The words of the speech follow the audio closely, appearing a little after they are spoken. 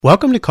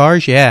Welcome to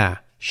Cars Yeah,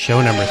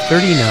 show number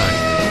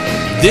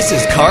 39. This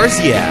is Cars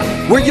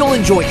Yeah, where you'll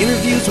enjoy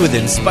interviews with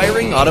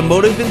inspiring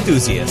automotive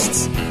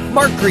enthusiasts.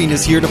 Mark Green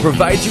is here to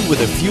provide you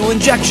with a fuel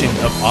injection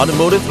of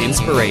automotive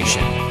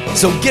inspiration.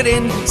 So get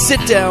in,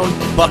 sit down,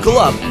 buckle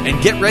up,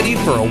 and get ready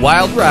for a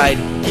wild ride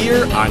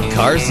here on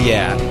Cars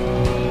Yeah.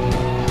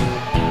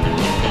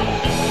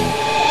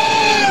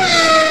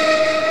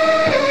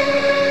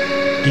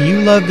 Do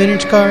you love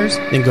vintage cars?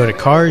 Then go to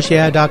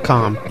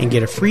carsyeah.com and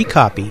get a free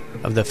copy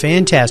of the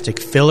fantastic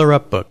Filler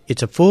Up book.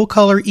 It's a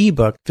full-color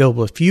ebook filled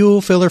with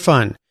fuel filler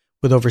fun,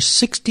 with over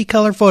 60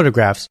 color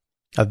photographs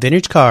of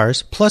vintage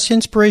cars, plus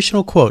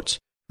inspirational quotes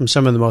from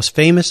some of the most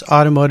famous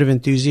automotive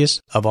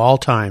enthusiasts of all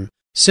time.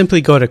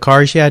 Simply go to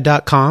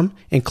carsyeah.com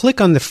and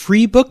click on the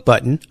free book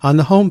button on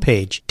the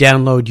homepage.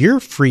 Download your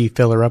free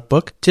Filler Up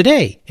book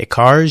today at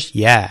Cars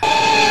Yeah.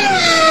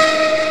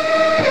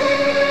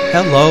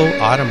 Hello,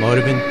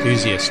 automotive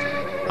enthusiast.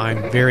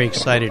 I'm very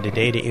excited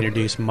today to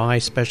introduce my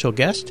special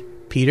guest,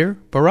 Peter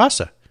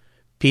Barassa.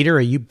 Peter,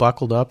 are you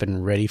buckled up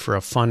and ready for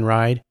a fun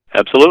ride?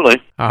 Absolutely.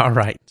 All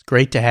right. It's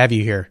great to have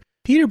you here.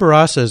 Peter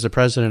Barassa is the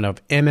president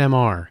of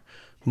MMR,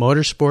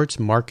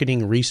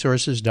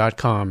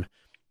 MotorsportsMarketingResources.com.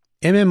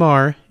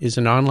 MMR is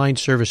an online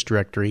service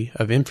directory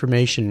of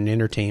information and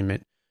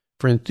entertainment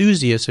for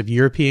enthusiasts of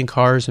European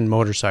cars and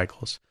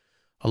motorcycles.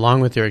 Along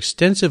with their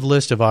extensive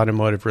list of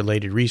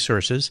automotive-related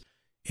resources,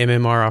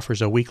 MMR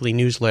offers a weekly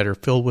newsletter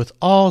filled with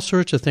all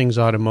sorts of things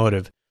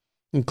automotive,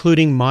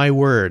 including My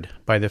Word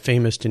by the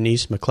famous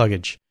Denise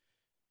McCluggage.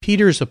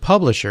 Peter is a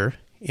publisher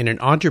and an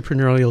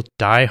entrepreneurial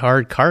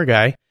die-hard car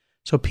guy.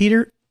 So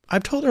Peter,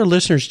 I've told our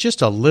listeners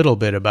just a little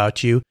bit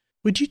about you.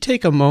 Would you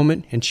take a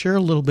moment and share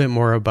a little bit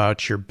more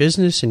about your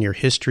business and your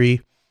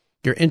history,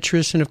 your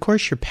interests, and of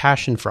course your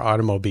passion for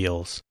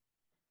automobiles?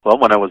 Well,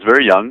 when I was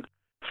very young,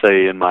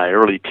 say in my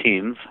early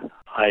teens,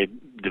 I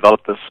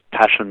developed this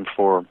passion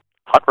for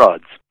hot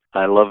rods.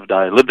 I lived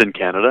in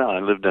Canada. I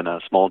lived in a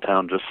small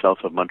town just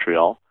south of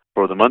Montreal.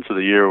 For the months of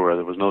the year where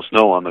there was no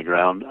snow on the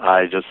ground,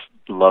 I just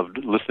loved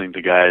listening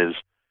to guys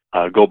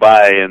go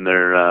by in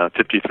their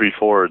 53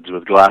 Fords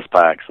with glass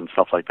packs and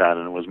stuff like that,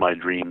 and it was my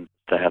dream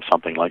to have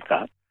something like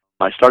that.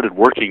 I started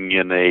working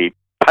in a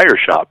tire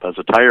shop as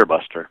a tire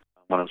buster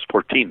when I was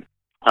 14.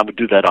 I would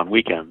do that on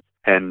weekends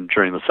and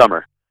during the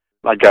summer.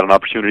 I got an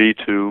opportunity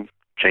to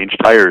change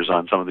tires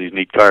on some of these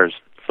neat cars.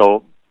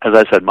 So, as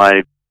I said,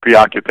 my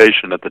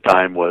preoccupation at the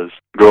time was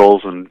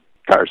girls and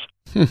cars.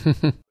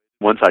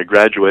 Once I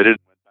graduated,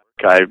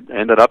 I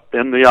ended up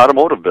in the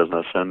automotive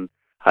business, and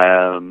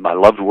I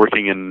loved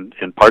working in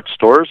parts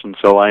stores, and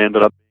so I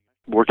ended up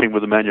working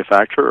with a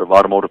manufacturer of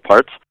automotive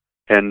parts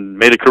and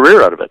made a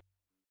career out of it.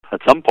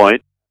 At some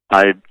point,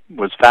 I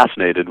was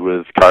fascinated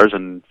with cars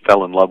and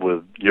fell in love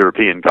with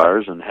European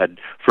cars and had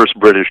first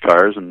British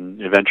cars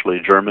and eventually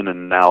German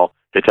and now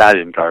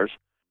Italian cars.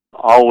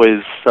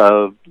 Always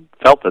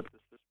felt that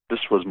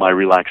this was my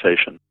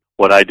relaxation,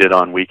 what I did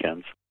on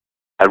weekends.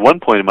 At one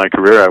point in my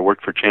career, I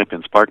worked for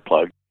Champion Spark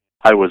Plug.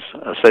 I was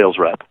a sales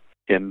rep,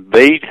 and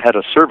they had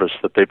a service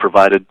that they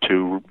provided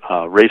to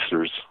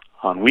racers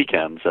on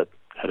weekends at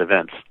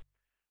events.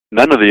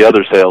 None of the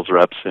other sales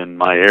reps in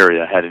my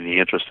area had any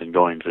interest in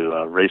going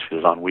to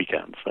races on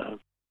weekends.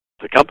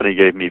 The company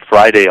gave me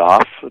Friday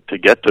off to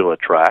get to a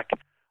track,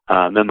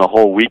 and then the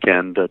whole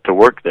weekend to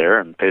work there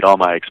and paid all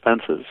my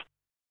expenses.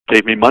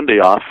 Gave me Monday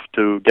off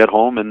to get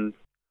home and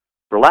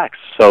relax.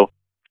 So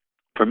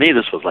for me,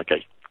 this was like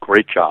a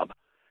great job.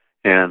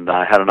 And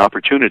I had an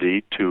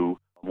opportunity to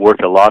work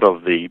a lot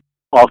of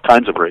all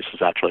kinds of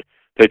races, actually.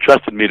 They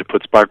trusted me to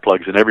put spark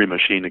plugs in every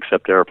machine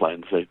except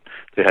airplanes. They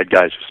had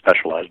guys who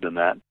specialized in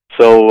that.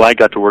 So I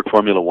got to work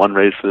Formula One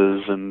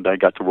races, and I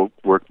got to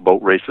work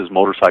boat races,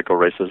 motorcycle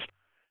races.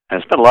 And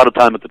I spent a lot of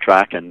time at the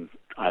track, and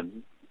I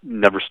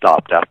never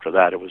stopped after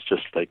that. It was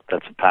just like,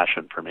 that's a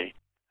passion for me.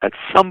 At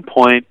some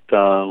point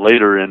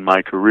later in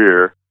my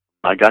career,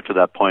 I got to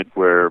that point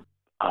where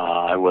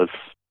I was,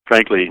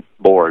 frankly,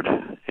 bored,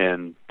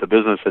 and the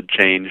business had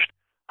changed.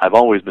 I've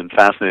always been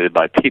fascinated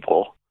by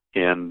people,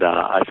 and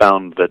I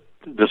found that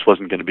this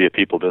wasn't going to be a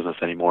people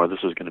business anymore.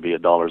 This was going to be a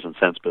dollars and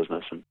cents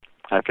business, and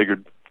I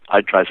figured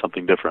I'd try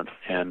something different.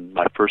 And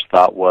my first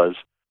thought was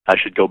I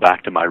should go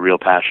back to my real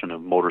passion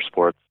of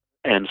motorsports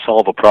and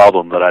solve a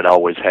problem that I'd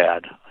always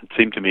had. It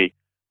seemed to me,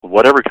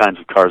 whatever kinds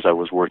of cars I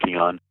was working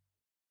on,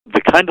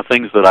 the kind of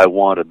things that I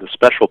wanted, the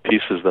special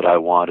pieces that I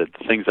wanted,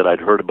 the things that I'd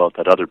heard about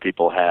that other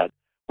people had,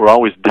 were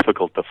always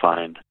difficult to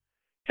find.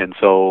 And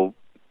so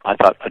I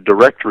thought a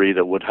directory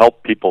that would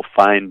help people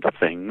find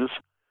things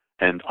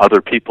and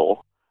other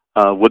people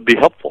would be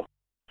helpful.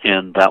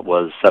 And that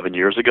was 7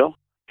 years ago,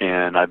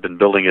 and I've been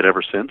building it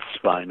ever since.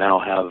 I now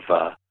have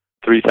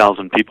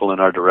 3,000 people in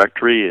our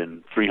directory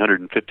in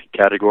 350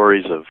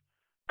 categories of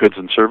goods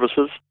and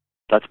services.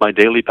 That's my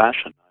daily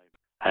passion.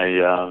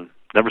 I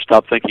never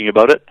stop thinking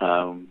about it.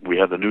 We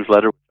have the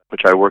newsletter,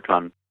 which I work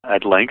on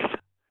at length,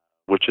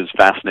 which is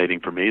fascinating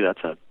for me.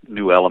 That's a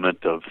new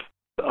element of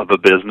a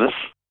business.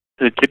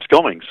 It keeps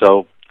going.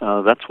 So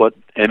that's what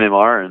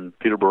MMR and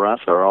Peter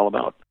Barassa are all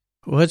about.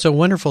 Well, it's a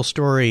wonderful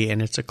story,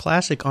 and it's a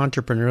classic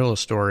entrepreneurial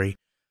story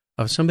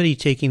of somebody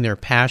taking their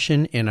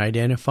passion and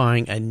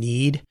identifying a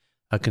need,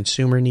 a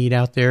consumer need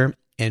out there,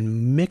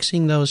 and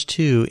mixing those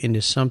two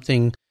into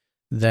something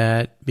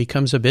that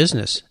becomes a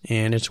business.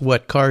 And it's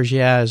what Cars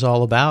Yeah is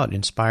all about,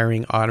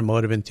 inspiring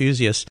automotive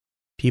enthusiasts,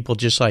 people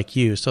just like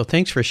you. So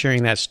thanks for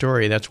sharing that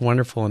story. That's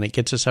wonderful, and it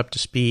gets us up to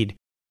speed.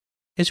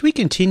 As we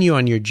continue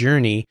on your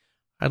journey,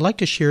 I'd like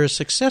to share a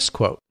success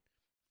quote,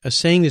 a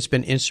saying that's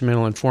been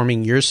instrumental in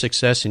forming your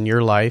success in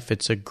your life.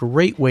 It's a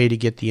great way to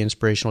get the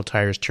inspirational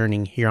tires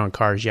turning here on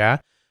Cars Yeah.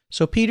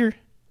 So, Peter,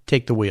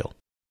 take the wheel.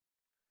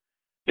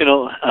 You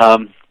know,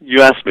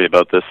 you asked me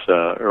about this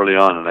early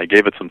on, and I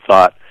gave it some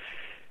thought.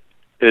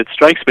 It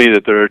strikes me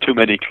that there are too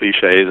many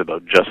cliches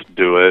about just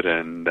do it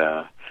and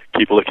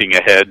keep looking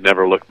ahead,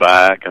 never look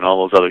back, and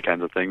all those other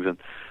kinds of things. And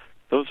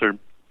those are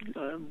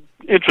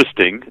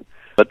interesting,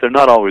 but they're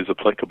not always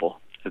applicable.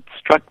 It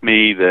struck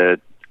me that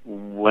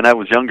when I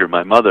was younger,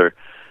 my mother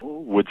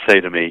would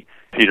say to me,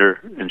 Peter,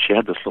 and she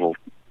had this little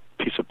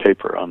piece of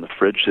paper on the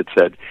fridge that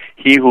said,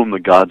 "He whom the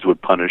gods would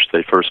punish,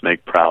 they first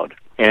make proud."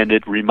 And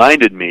it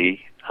reminded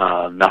me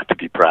not to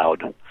be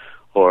proud,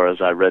 or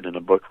as I read in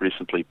a book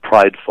recently,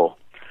 prideful.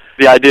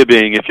 The idea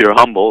being, if you're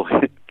humble,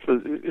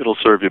 it'll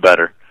serve you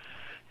better.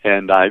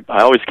 And I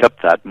always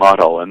kept that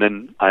motto. And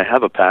then I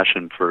have a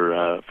passion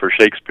for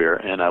Shakespeare,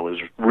 and I was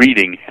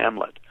reading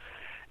Hamlet.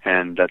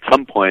 And at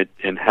some point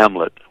in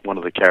Hamlet, one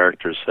of the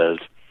characters says,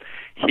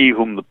 "He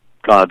whom the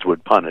gods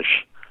would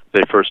punish,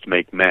 they first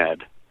make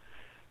mad."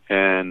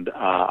 And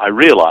I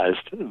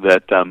realized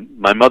that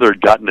my mother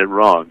had gotten it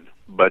wrong,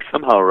 but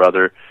somehow or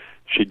other,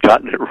 she'd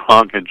gotten it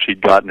wrong and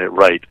she'd gotten it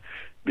right.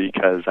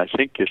 Because I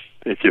think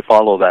if you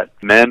follow that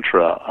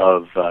mantra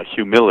of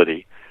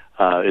humility,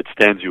 it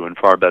stands you in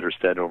far better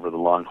stead over the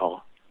long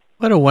haul.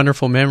 What a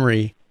wonderful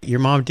memory. Your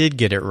mom did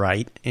get it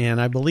right, and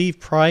I believe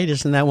pride,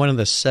 isn't that one of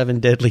the 7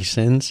 deadly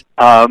sins?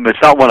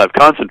 It's not one I've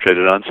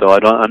concentrated on, so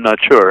I'm not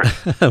sure.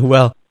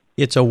 Well,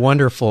 it's a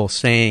wonderful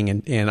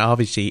saying and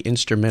obviously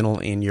instrumental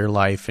in your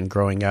life and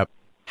growing up.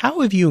 How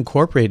have you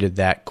incorporated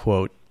that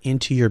quote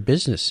into your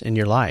business and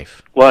your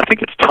life? Well, I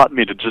think it's taught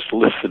me to just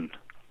listen.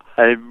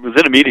 I was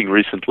in a meeting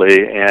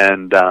recently,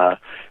 and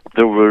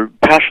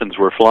passions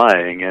were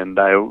flying, and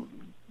I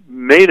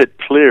made it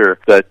clear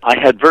that I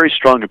had very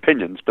strong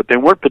opinions, but they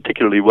weren't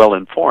particularly well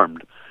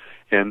informed.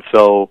 And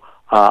so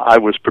I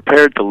was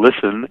prepared to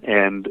listen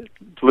and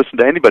to listen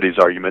to anybody's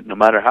argument, no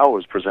matter how it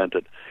was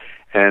presented.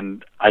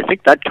 And I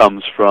think that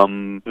comes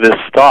from this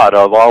thought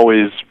of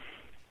always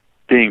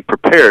being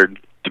prepared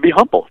to be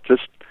humble.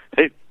 Just,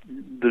 hey,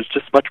 there's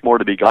just much more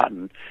to be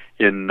gotten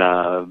in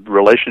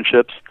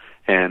relationships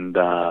and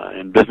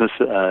in business,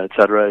 et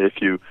cetera.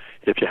 If you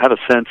have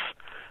a sense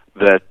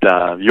that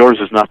yours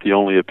is not the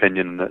only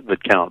opinion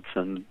that counts,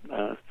 and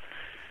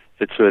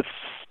it's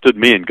stood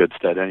me in good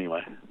stead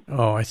anyway.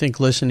 Oh, I think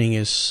listening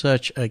is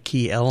such a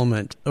key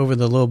element. Over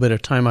the little bit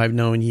of time I've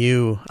known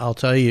you, I'll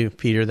tell you,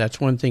 Peter,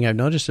 that's one thing I've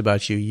noticed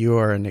about you. You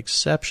are an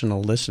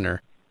exceptional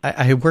listener.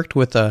 I worked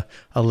with a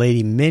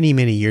lady many,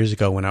 many years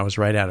ago when I was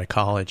right out of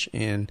college,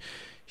 and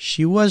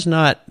she was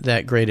not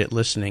that great at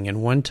listening.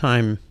 And one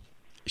time,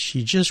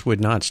 she just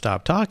would not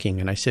stop talking.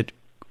 And I said,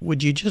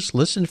 "Would you just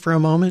listen for a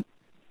moment?"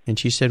 And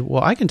she said,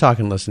 "Well, I can talk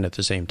and listen at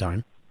the same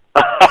time."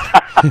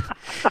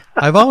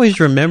 I've always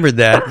remembered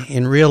that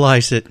and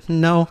realized that,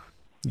 no,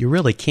 you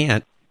really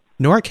can't,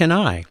 nor can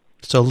I.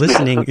 So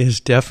listening is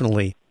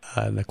definitely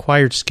an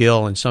acquired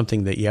skill and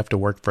something that you have to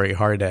work very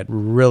hard at,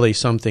 really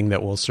something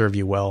that will serve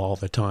you well all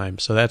the time.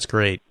 So that's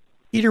great.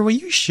 Peter, will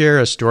you share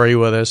a story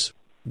with us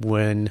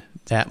when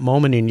that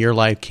moment in your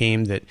life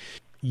came that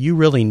you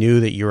really knew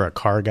that you're a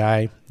car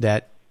guy,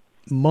 that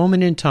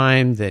moment in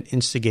time that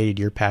instigated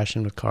your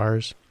passion with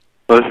cars?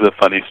 Well, this is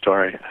a funny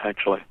story,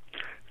 actually,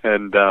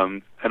 and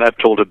I've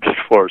told it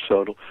before,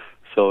 so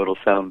it'll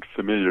sound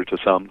familiar to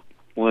some.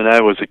 When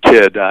I was a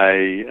kid,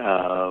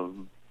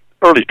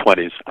 early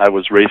 20s, I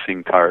was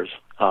racing cars.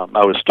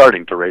 I was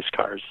starting to race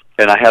cars,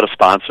 and I had a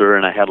sponsor,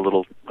 and I had a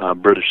little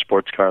British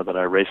sports car that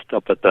I raced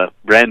up at the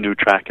brand new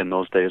track in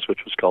those days,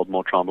 which was called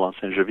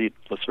Mont-Tremblant-Saint-Gevite,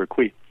 Le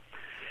Circuit,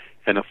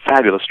 and a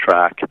fabulous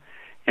track.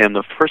 And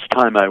the first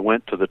time I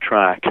went to the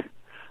track,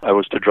 I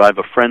was to drive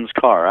a friend's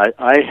car.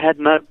 I had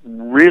not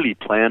really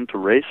planned to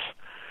race,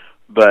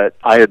 but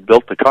I had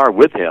built the car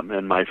with him,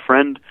 and my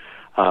friend,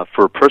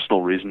 for a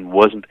personal reason,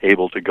 wasn't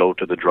able to go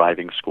to the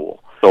driving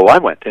school. So I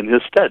went in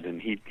his stead,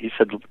 and he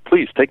said,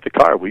 "Please, take the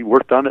car. We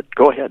worked on it.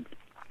 Go ahead."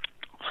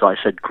 So I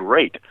said,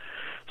 "Great."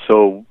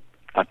 So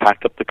I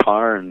packed up the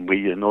car, and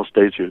in those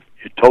days, you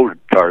towed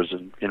cars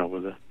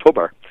with a tow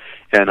bar.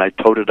 And I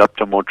towed it up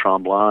to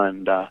Mont-Tremblant,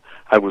 and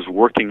I was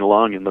working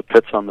along in the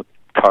pits on the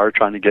car,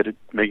 trying to get it,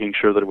 making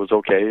sure that it was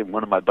okay. And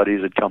one of my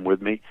buddies had come with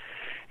me.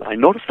 I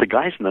noticed the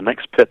guys in the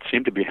next pit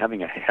seemed to be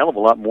having a hell of a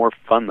lot more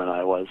fun than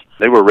I was.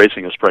 They were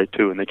racing a Sprite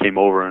too, and they came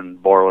over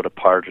and borrowed a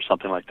part or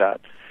something like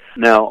that.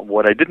 Now,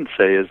 what I didn't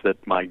say is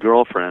that my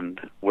girlfriend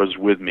was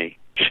with me.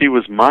 She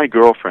was my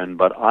girlfriend,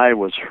 but I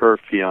was her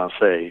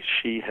fiancé.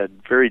 She had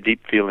very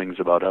deep feelings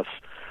about us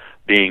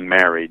being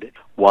married.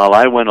 while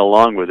I went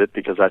along with it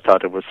because I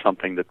thought it was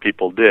something that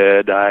people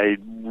did, I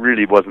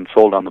really wasn't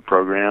sold on the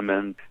program.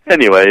 And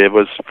anyway, it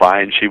was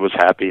fine. She was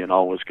happy and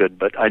all was good.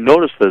 But I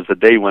noticed as the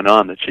day went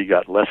on that she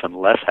got less and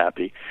less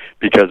happy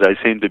because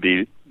I seemed to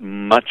be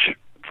much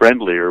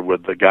friendlier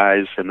with the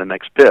guys in the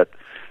next pit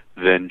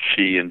than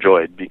she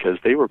enjoyed, because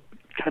they were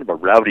kind of a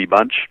rowdy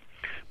bunch,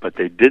 but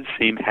they did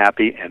seem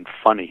happy and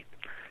funny.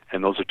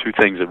 And those are two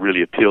things that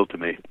really appealed to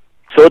me.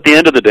 So at the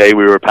end of the day,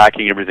 we were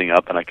packing everything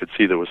up, and I could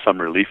see there was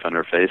some relief on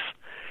her face.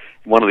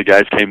 One of the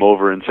guys came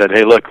over and said,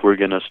 "Hey, look, we're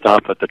going to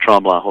stop at the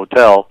Tremblant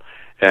Hotel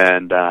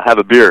and have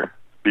a beer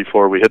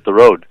before we hit the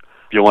road.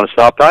 Do you want to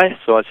stop by?"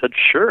 So I said,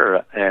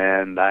 "Sure,"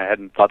 and I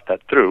hadn't thought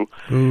that through.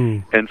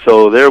 And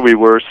so there we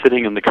were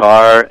sitting in the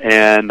car,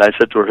 and I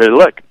said to her, "Hey,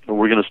 look,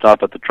 we're going to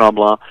stop at the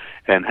Tremblant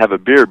and have a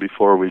beer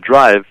before we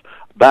drive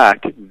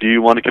back. Do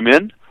you want to come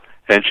in?"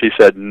 And she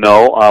said,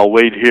 "No, I'll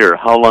wait here.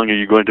 How long are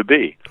you going to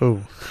be?" Oh.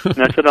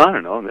 And I said, "I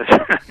don't know,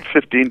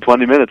 15,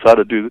 20 minutes ought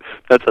to do.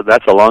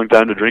 That's a long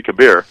time to drink a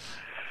beer."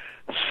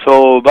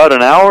 So about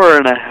an hour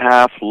and a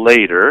half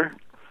later,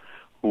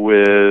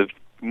 with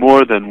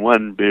more than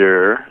one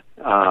beer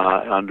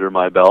under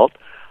my belt,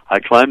 I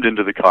climbed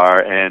into the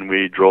car and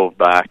we drove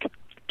back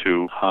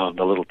to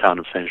the little town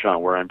of Saint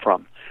Jean, where I'm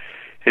from.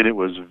 And it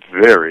was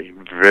very,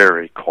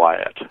 very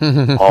quiet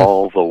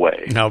all the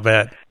way. I'll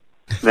bet.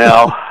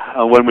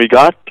 Now, when we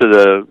got to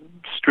the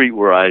street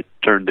where I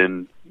turned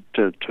in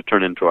to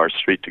turn into our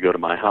street to go to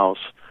my house,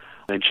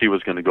 and she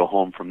was going to go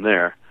home from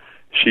there,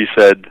 she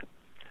said,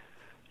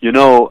 "You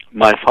know,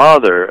 my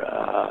father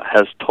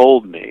has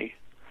told me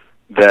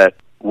that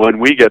when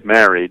we get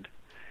married,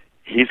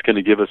 he's going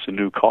to give us a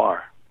new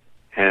car."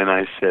 And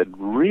I said,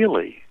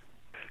 "Really?"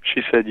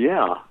 She said,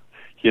 "Yeah.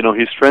 You know,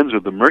 he's friends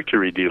with the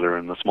Mercury dealer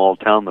in the small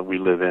town that we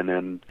live in,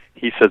 and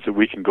he says that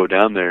we can go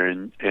down there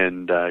and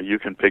you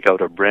can pick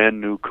out a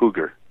brand new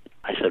Cougar."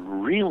 I said,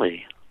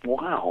 "Really?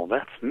 Wow,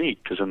 that's neat,"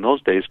 because in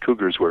those days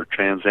Cougars were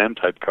Trans Am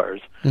type cars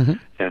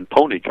and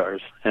pony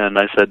cars. And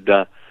I said,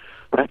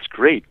 "That's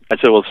great." I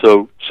said, "Well,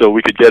 so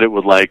we could get it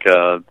with like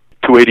a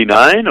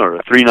 289 or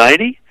a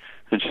 390?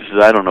 And she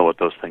says, "I don't know what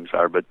those things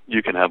are, but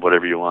you can have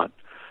whatever you want."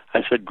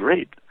 I said,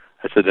 "Great."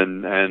 I said,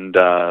 and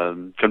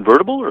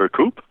convertible or a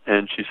coupe?"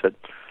 And she said,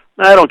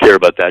 "I don't care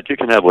about that. You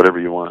can have whatever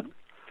you want."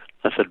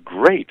 I said,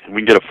 "Great. And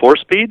we can get a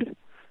 4-speed?"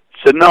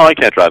 She said, "No, I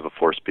can't drive a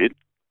 4-speed."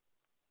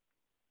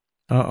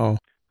 Uh-oh.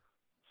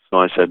 So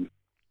I said,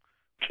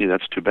 "Gee,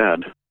 that's too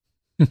bad."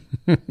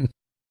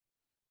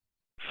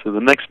 So the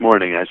next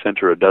morning I sent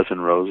her a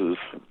dozen roses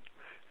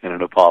and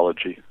an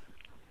apology.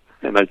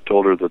 And I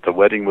told her that the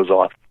wedding was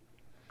off.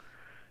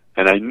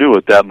 And I knew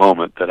at that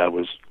moment that I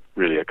was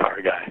really a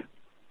car guy.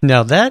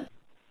 Now that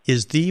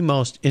is the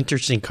most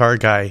interesting car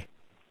guy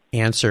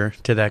answer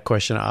to that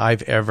question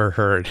I've ever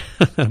heard,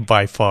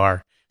 by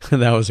far.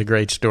 That was a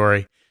great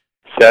story.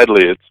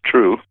 Sadly, it's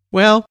true.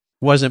 Well,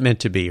 wasn't meant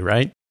to be,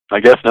 right? I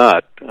guess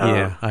not.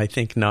 Yeah, I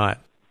think not.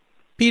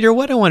 Peter,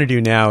 what I want to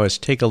do now is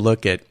take a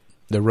look at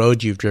the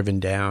road you've driven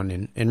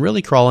down and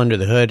really crawl under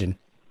the hood and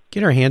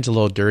get our hands a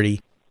little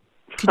dirty.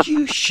 Could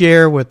you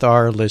share with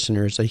our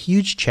listeners a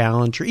huge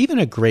challenge or even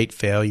a great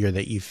failure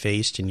that you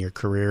faced in your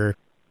career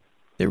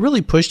that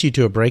really pushed you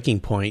to a breaking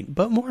point?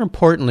 But more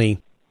importantly,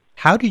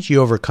 how did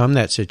you overcome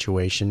that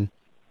situation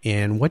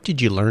and what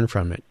did you learn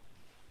from it?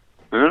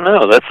 I don't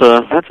know.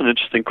 That's an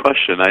interesting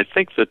question. I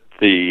think that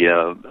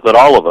that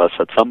all of us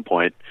at some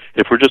point,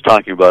 if we're just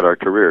talking about our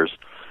careers,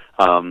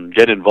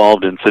 get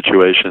involved in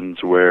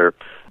situations where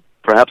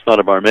perhaps not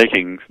of our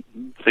making,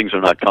 things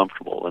are not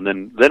comfortable, and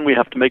then we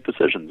have to make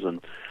decisions.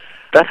 And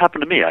that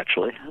happened to me,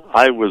 actually.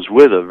 I was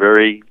with a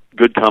very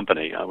good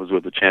company. I was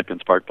with the Champion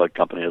Spark Plug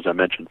Company, as I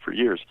mentioned, for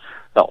years.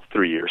 Well,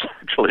 3 years,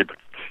 actually, but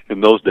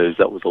in those days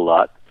that was a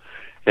lot.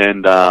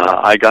 And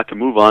I got to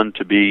move on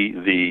to be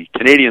the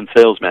Canadian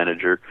sales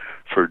manager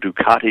for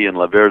Ducati and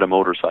Laverda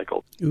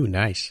motorcycles. Ooh,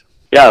 nice.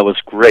 Yeah, it was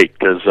great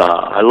because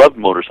I loved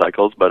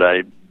motorcycles, but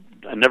I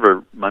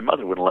never, my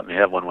mother wouldn't let me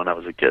have one when I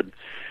was a kid,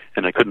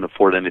 and I couldn't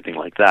afford anything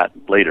like that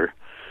later.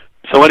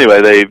 So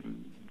anyway,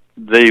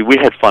 we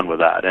had fun with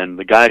that, and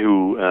the guy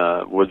who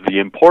was the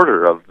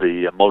importer of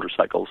the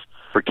motorcycles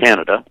for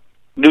Canada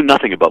knew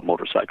nothing about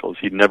motorcycles.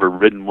 He'd never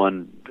ridden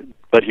one,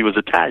 but he was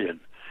Italian,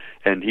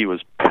 and he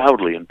was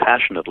proudly and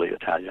passionately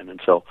Italian, and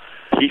so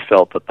he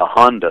felt that the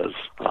Hondas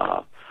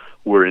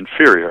were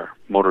inferior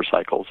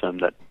motorcycles, and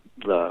that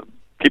the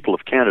people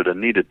of Canada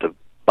needed to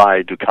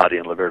buy Ducati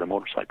and Laverda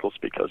motorcycles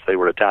because they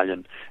were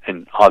Italian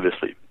and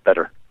obviously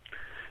better.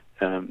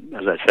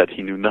 As I said,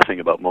 he knew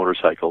nothing about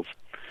motorcycles.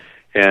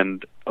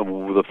 And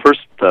the first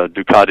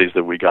Ducatis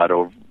that we got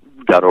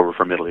over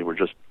from Italy were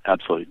just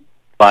absolutely,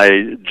 by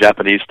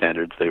Japanese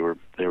standards, they were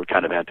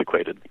kind of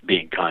antiquated,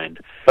 being kind,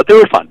 but they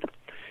were fun.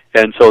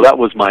 And so that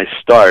was my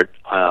start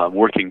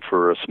working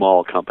for a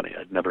small company.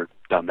 I'd never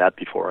done that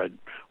before. I'd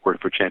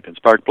worked for Champion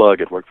Spark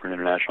Plug, I'd worked for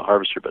International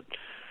Harvester, but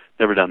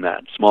never done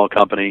that. Small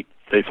company,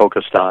 they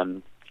focused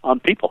on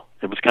people.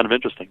 It was kind of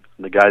interesting.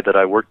 And the guy that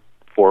I worked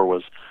for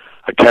was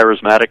a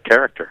charismatic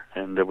character,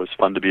 and it was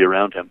fun to be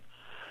around him.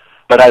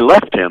 But I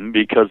left him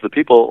because the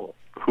people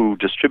who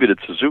distributed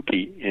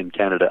Suzuki in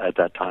Canada at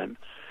that time,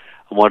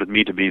 wanted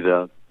me to be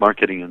the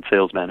marketing and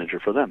sales manager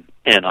for them.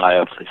 And I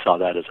obviously saw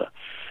that as a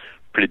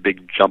pretty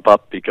big jump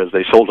up because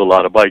they sold a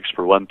lot of bikes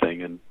for one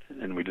thing,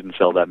 and we didn't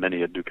sell that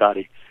many at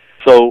Ducati.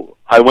 So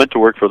I went to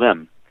work for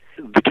them.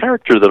 The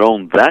character that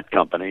owned that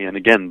company, and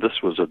again,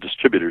 this was a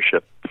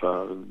distributorship,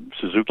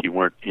 Suzuki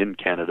weren't in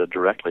Canada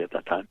directly at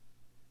that time.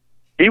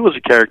 He was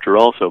a character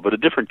also, but a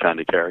different kind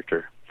of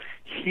character.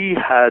 He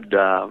had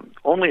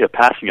only a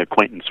passing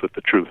acquaintance with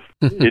the truth.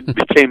 It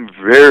became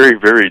very,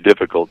 very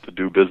difficult to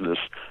do business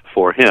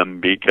for him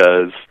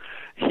because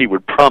he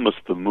would promise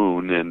the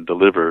moon and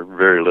deliver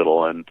very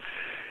little, and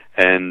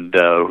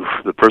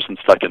the person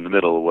stuck in the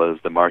middle was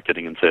the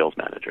marketing and sales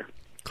manager.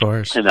 Of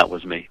course. And that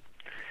was me.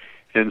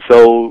 And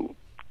so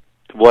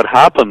what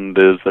happened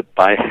is that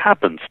by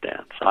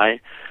happenstance, I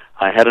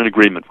had an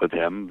agreement with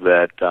him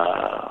that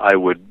I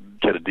would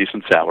get a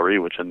decent salary,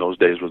 which in those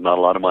days was not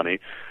a lot of money,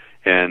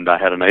 and I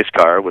had a nice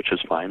car, which is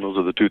fine. Those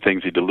are the two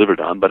things he delivered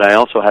on. But I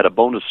also had a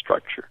bonus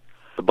structure.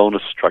 The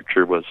bonus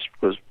structure was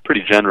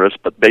pretty generous,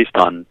 but based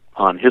on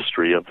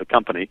history of the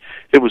company,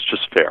 it was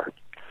just fair.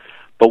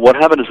 But what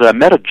happened is that I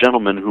met a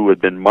gentleman who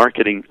had been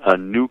marketing a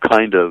new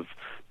kind of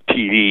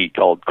TV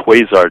called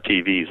Quasar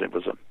TVs. It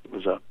was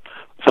a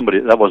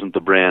somebody that wasn't the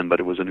brand, but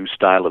it was a new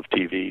style of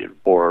TV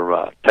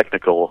for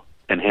technical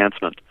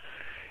enhancement.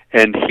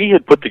 And he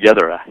had put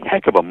together a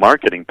heck of a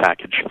marketing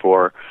package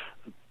for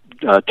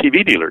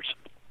TV dealers.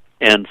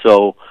 And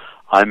so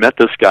I met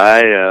this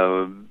guy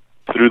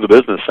through the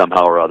business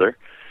somehow or other,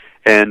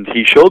 and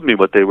he showed me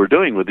what they were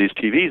doing with these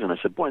TVs, and I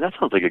said, boy, that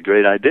sounds like a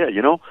great idea.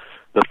 You know,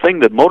 the thing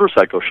that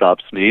motorcycle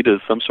shops need is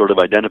some sort of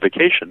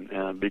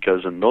identification,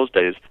 because in those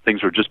days,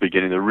 things were just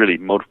beginning to really,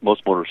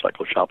 most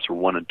motorcycle shops were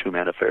one- and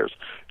two-man affairs,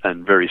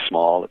 and very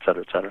small, et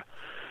cetera, et cetera.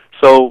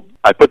 So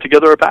I put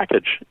together a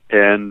package,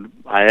 and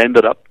I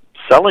ended up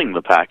selling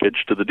the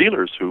package to the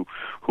dealers who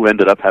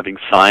ended up having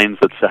signs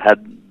that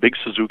had big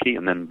Suzuki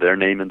and then their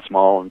name in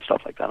small and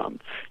stuff like that.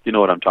 You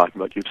know what I'm talking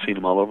about. You've seen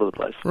them all over the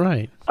place.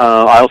 Right.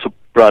 I also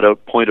brought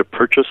out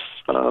point-of-purchase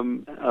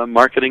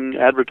marketing,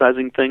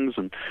 advertising things,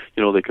 and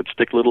you know they could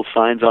stick little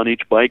signs on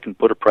each bike and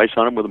put a price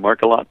on them with a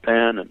Mark-A-Lot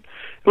pen, and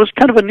it was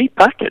kind of a neat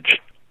package.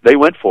 They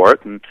went for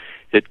it, and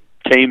it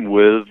came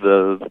with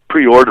the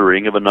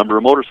pre-ordering of a number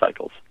of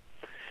motorcycles.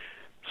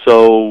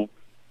 So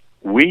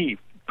we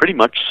pretty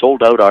much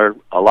sold out our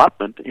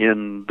allotment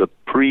in the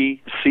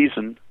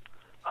pre-season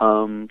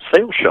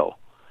sales show.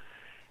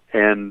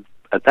 And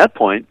at that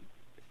point,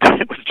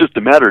 it was just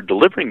a matter of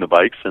delivering the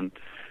bikes, and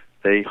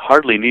they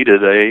hardly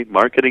needed a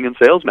marketing and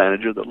sales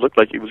manager that looked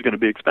like he was going to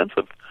be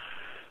expensive.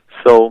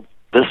 So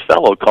this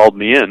fellow called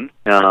me in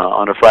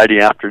on a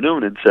Friday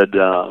afternoon and said,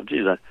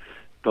 geez, I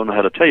don't know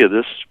how to tell you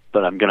this,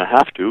 but I'm going to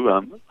have to.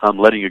 I'm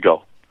letting you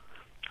go.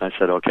 I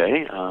said,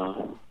 okay.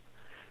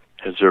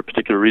 Is there a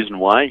particular reason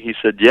why? He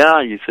said,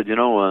 yeah. He said, you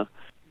know,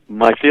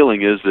 my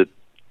feeling is that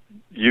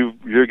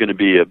you're going to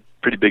be a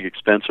pretty big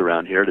expense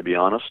around here, to be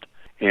honest,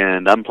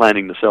 and I'm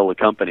planning to sell the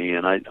company,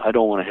 and I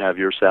don't want to have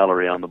your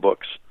salary on the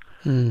books.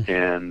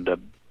 And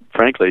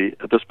frankly,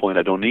 at this point,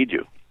 I don't need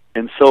you.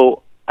 And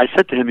so I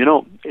said to him, you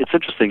know, it's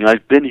interesting.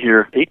 I've been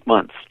here 8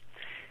 months,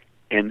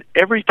 and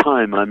every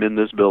time I'm in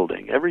this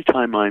building, every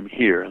time I'm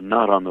here and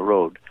not on the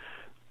road,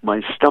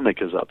 my stomach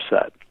is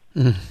upset.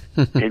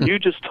 And you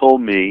just told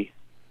me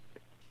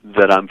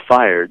that I'm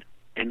fired,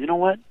 and you know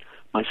what?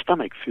 My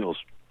stomach feels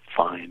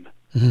fine.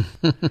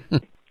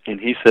 And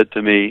he said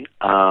to me,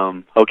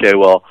 okay,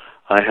 well,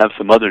 I have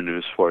some other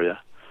news for you.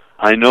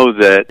 I know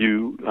that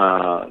you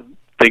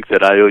think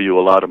that I owe you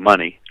a lot of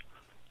money.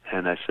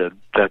 And I said,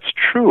 that's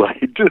true, I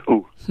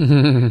do.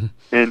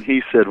 And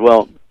he said,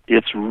 well,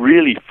 it's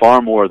really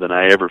far more than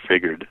I ever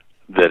figured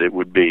that it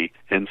would be,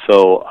 and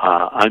so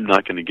I'm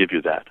not going to give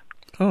you that.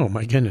 Oh,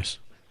 my goodness.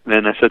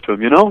 And I said to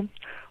him, you know,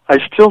 I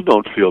still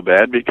don't feel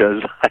bad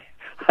because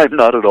I'm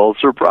not at all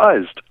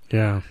surprised.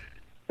 Yeah.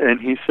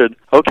 And he said,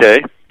 okay,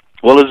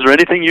 well, is there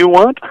anything you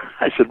want?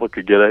 I said, well,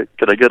 could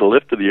I get a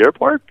lift to the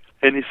airport?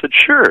 And he said,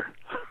 sure.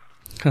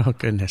 Oh,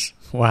 goodness.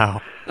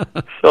 Wow.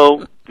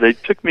 So they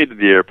took me to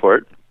the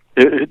airport.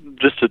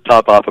 Just to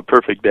top off a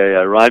perfect day,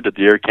 I arrived at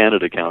the Air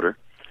Canada counter,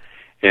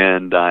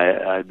 and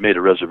I made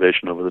a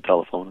reservation over the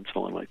telephone and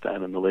so on like that.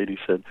 And the lady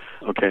said,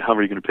 okay, how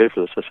are you going to pay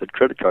for this? I said,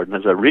 credit card. And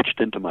as I reached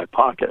into my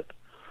pocket,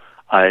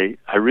 I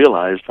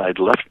realized I'd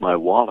left my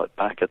wallet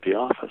back at the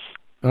office.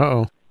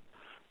 Uh-oh.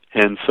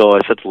 And so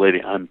I said to the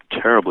lady, I'm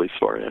terribly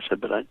sorry. I said,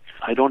 but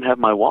I don't have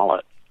my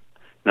wallet.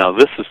 Now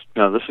this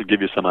will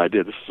give you some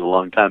idea. This is a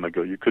long time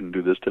ago. You couldn't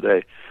do this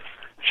today.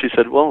 She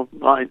said, well,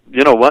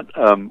 you know what?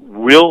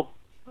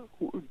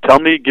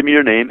 Give me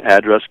your name,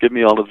 address, give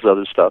me all of this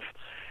other stuff,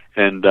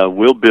 and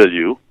we'll bill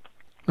you.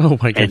 Oh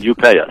my God. And you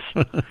pay us.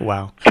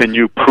 Wow. Can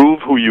you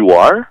prove who you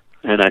are?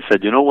 And I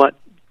said, you know what?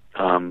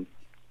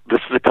 This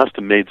is a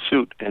custom-made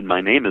suit, and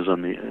my name is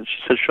on the... And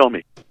she said, show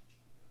me.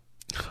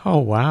 Oh,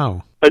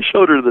 wow. I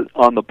showed her that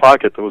on the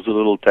pocket there was a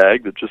little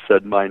tag that just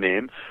said my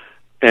name,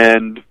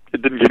 and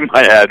it didn't give me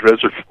my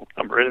address or phone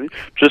number or anything,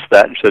 just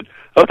that, and she said,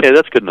 okay,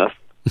 that's good enough.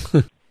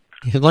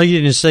 Like you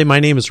didn't say, my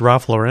name is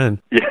Ralph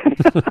Lauren. Yeah.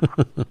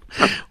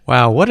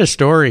 Wow, what a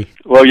story.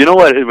 Well, you know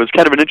what? It was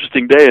kind of an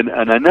interesting day, and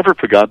I never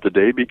forgot the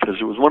day because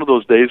it was one of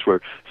those days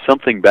where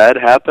something bad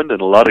happened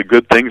and a lot of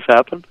good things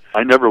happened.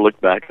 I never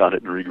looked back on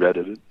it and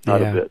regretted it,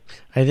 not a bit.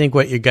 I think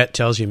what your gut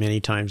tells you many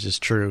times is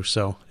true,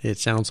 so it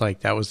sounds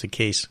like that was the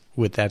case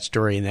with that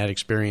story and that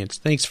experience.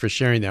 Thanks for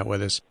sharing that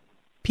with us.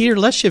 Peter,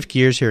 let's shift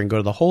gears here and go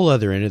to the whole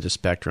other end of the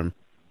spectrum.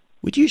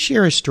 Would you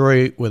share a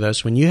story with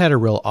us when you had a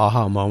real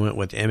aha moment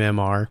with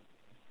MMR?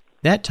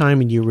 That time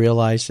when you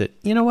realized that,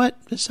 you know what,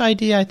 this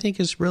idea I think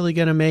is really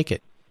going to make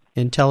it.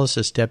 And tell us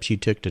the steps you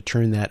took to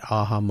turn that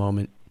aha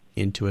moment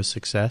into a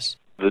success.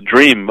 The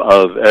dream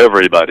of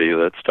everybody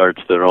that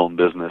starts their own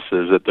business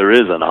is that there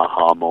is an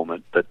aha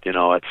moment, that,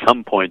 at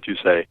some point you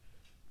say,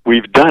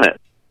 we've done it.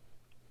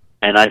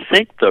 And I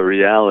think the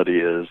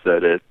reality is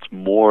that it's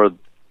more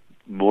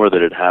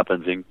that it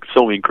happens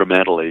so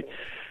incrementally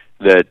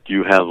that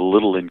you have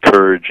little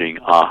encouraging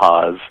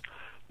ahas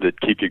that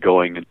keep you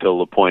going until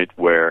the point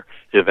where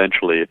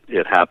eventually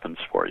it happens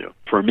for you.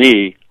 For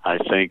me, I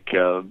think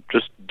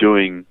just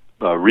doing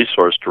a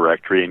resource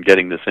directory and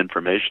getting this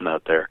information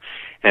out there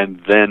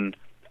and then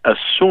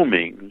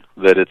assuming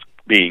that it's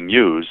being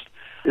used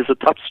is a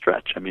tough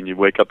stretch. I mean, you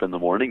wake up in the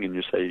morning and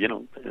you say,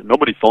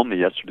 nobody phoned me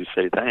yesterday to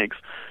say thanks.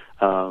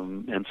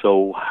 And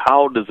so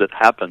how does it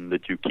happen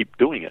that you keep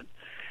doing it?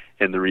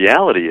 And the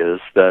reality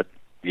is that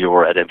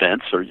you're at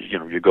events or,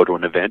 you go to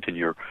an event and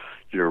you're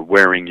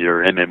wearing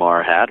your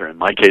MMR hat, or in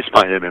my case,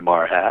 my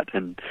MMR hat,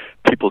 and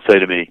people say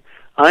to me,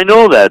 I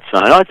know that,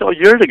 son. I thought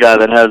you're the guy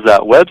that has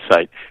that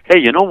website. Hey,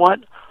 you know what?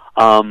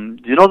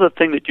 You know the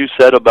thing that you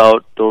said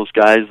about those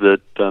guys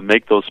that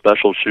make those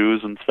special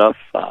shoes and stuff?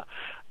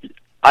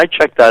 I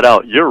checked that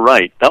out. You're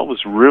right. That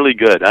was really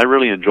good. I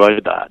really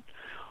enjoyed that.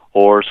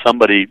 Or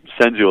somebody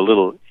sends you a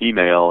little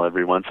email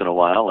every once in a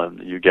while, and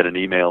you get an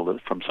email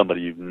from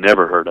somebody you've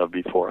never heard of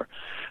before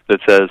that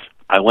says,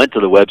 I went to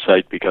the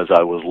website because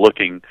I was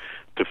looking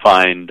to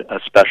find a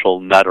special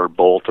nut or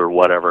bolt or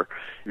whatever.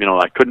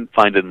 I couldn't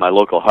find it in my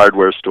local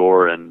hardware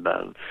store,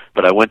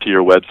 but I went to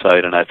your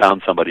website and I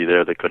found somebody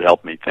there that could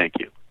help me. Thank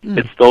you.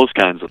 It's those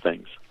kinds of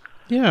things.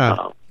 Yeah,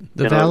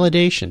 the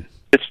validation.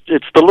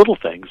 It's the little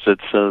things.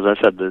 It's as I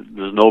said,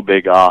 there's no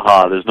big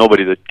aha. There's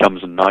nobody that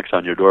comes and knocks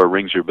on your door,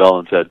 rings your bell,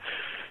 and said,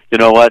 you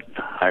know what?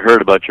 I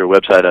heard about your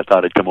website. I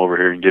thought I'd come over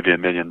here and give you $1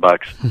 million.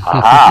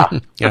 Aha!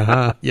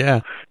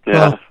 Yeah.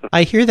 Well,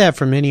 I hear that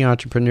from many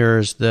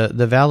entrepreneurs. The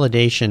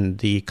validation,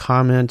 the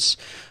comments,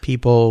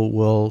 people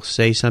will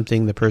say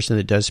something, the person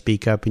that does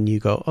speak up, and you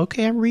go,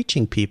 okay, I'm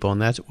reaching people,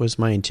 and that was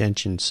my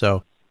intention.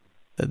 So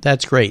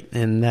that's great,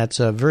 and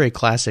that's a very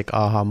classic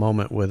aha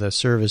moment with a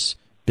service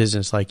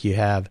business like you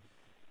have.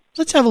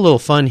 Let's have a little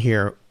fun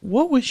here.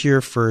 What was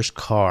your first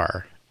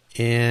car?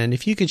 And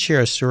if you could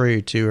share a story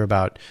or two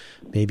about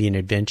maybe an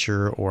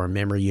adventure or a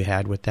memory you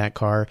had with that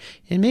car,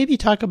 and maybe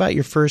talk about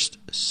your first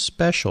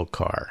special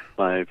car.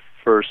 My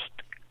first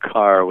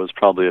car was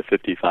probably a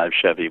 55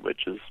 Chevy,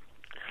 which is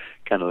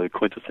kind of the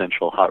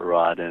quintessential hot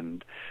rod.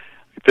 And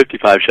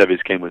 55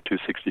 Chevys came with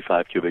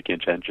 265 cubic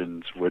inch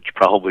engines, which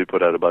probably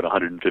put out about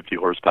 150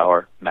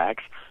 horsepower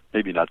max,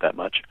 maybe not that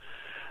much.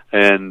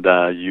 And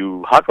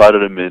you hot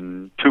rodded them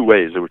in two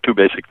ways. There were two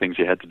basic things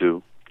you had to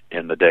do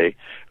in the day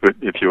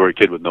if you were a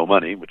kid with no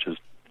money, which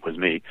was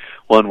me.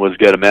 One was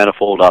get a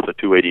manifold off a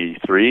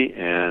 283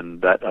 and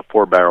put a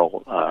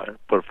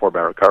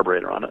 4-barrel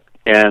carburetor on it.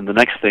 And the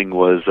next thing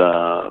was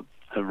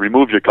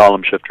remove your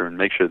column shifter and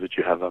make sure that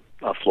you have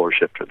a floor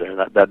shifter there.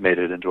 That made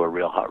it into a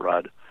real hot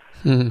rod.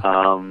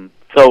 Mm-hmm.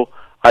 So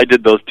I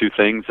did those two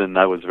things, and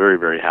I was very,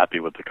 very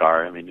happy with the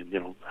car. I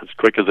mean, as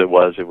quick as it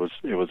was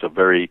a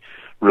very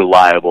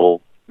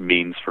reliable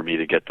means for me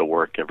to get to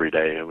work every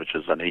day, which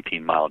is an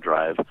 18-mile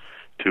drive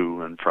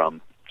to and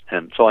from.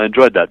 And so I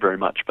enjoyed that very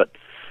much. But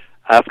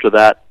after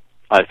that,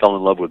 I fell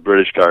in love with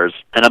British cars,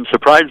 and I'm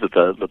surprised that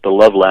the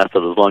love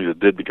lasted as long as it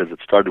did, because it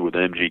started with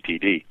an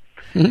MGTD.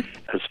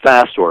 Mm-hmm. As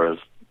fast or as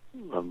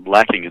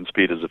lacking in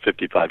speed as a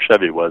 55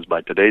 Chevy was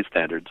by today's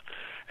standards,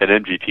 an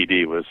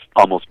MGTD was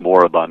almost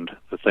moribund.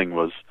 The thing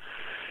was,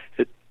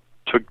 it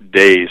took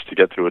days to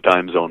get through a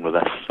time zone with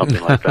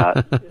something like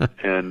that.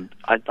 And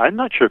I'm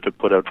not sure if it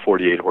put out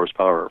 48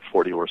 horsepower or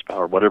 40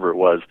 horsepower, whatever it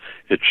was.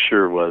 It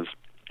sure was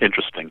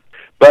interesting.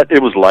 But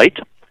it was light,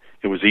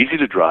 it was easy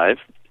to drive,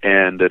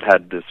 and it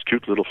had this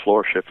cute little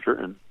floor shifter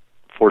and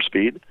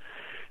 4-speed,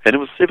 and it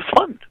was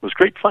fun. It was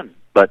great fun.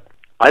 But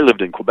I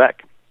lived in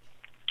Quebec,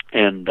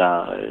 and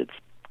it's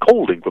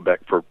cold in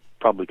Quebec for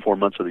probably 4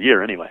 months of the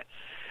year anyway.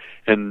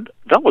 And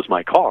that was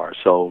my car,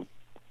 so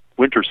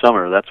winter,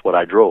 summer, that's what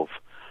I drove.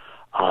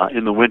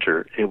 In the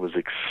winter, it was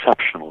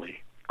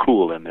exceptionally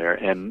cool in there,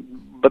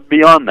 but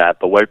beyond that,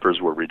 the wipers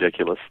were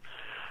ridiculous,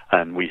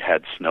 and we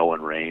had snow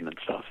and rain and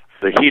stuff.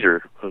 The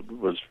heater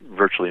was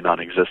virtually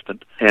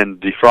non-existent. And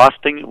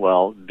defrosting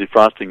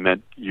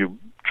meant you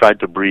tried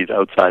to breathe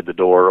outside the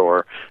door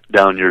or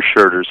down your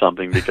shirt or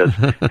something, because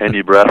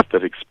any breath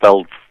that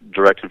expelled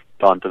directly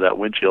onto that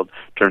windshield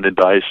turned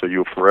into ice, so you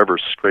were forever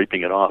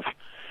scraping it off.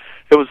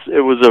 It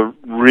was a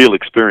real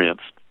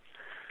experience.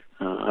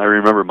 I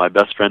remember my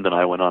best friend and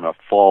I went on a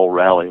fall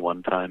rally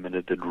one time, and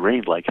it had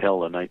rained like hell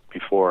the night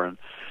before, and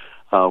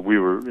we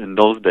were, in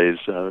those days,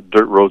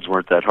 dirt roads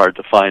weren't that hard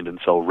to find, and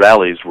so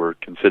rallies were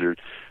considered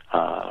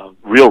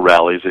real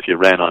rallies if you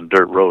ran on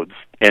dirt roads.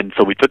 And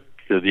so we took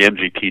the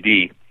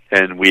MGTD,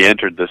 and we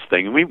entered this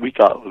thing, and we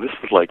thought, well, this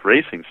was like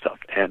racing stuff.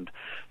 And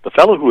the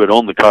fellow who had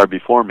owned the car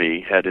before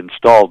me had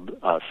installed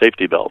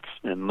safety belts.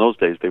 In those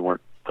days, they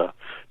weren't the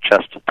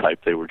chest type,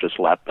 they were just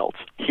lap belts.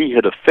 He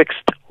had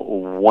affixed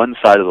one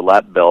side of the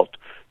lap belt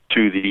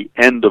to the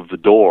end of the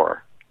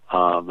door,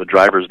 the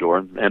driver's door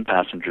and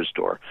passenger's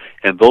door,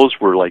 and those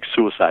were like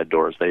suicide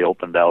doors. They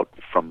opened out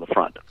from the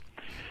front.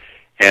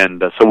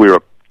 And so we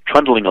were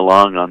trundling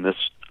along on this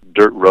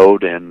dirt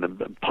road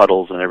and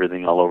puddles and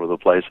everything all over the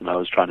place, and I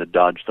was trying to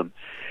dodge them.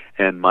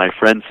 And my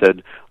friend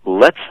said,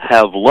 let's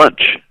have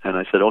lunch. And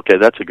I said, okay,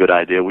 that's a good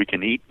idea. We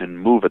can eat and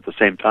move at the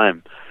same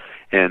time.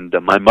 And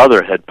my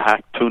mother had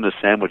packed tuna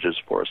sandwiches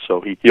for us, so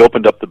he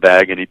opened up the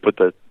bag and he put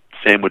the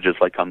sandwiches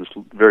like on this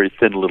very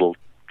thin little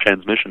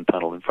transmission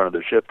tunnel in front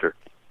of the shifter.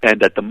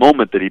 And at the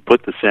moment that he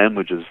put the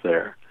sandwiches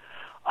there,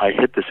 I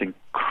hit this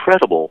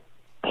incredible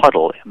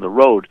puddle in the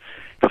road.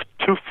 The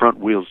two front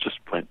wheels just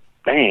went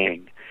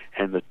bang,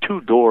 and the two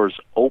doors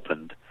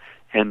opened.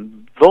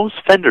 And those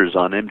fenders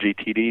on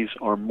MGTDs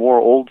are more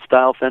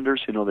old-style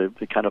fenders. You know,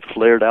 they kind of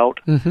flared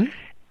out. Mm-hmm.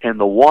 And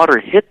the water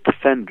hit the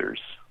fenders.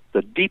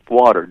 The deep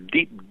water,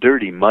 deep,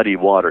 dirty, muddy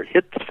water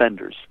hit the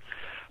fenders,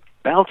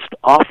 bounced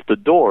off the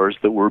doors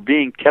that were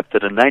being kept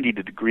at a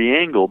 90-degree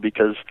angle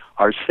because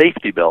our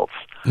safety belts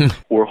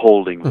were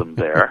holding them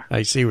there.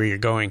 I see where you're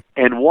going.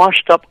 And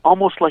washed up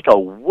almost like a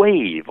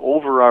wave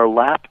over our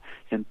lap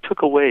and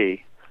took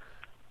away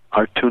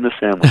our tuna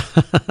sandwich.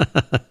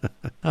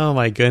 Oh,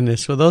 my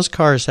goodness. Well, those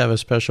cars have a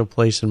special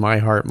place in my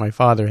heart. My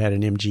father had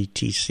an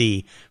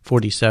MGTC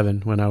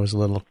 47 when I was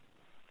little.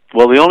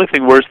 Well, the only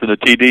thing worse than a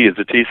TD is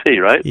a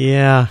TC, right?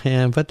 Yeah,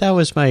 but that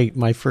was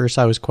my first.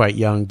 I was quite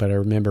young, but I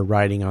remember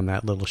riding on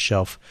that little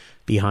shelf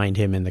behind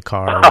him in the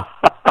car.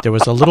 There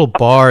was a little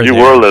bar You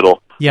there. were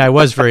little. Yeah, I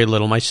was very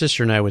little. My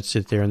sister and I would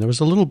sit there, and there was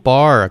a little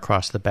bar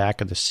across the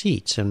back of the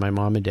seats, and my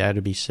mom and dad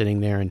would be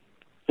sitting there, and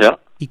Yeah.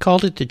 he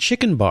called it the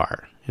chicken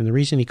bar. And the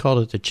reason he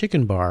called it the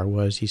chicken bar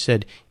was he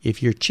said,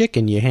 if you're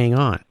chicken, you hang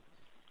on.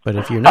 But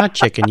if you're not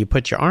chicken, you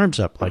put your arms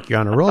up like you're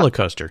on a roller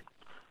coaster.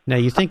 Now,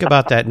 you think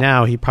about that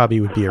now, he probably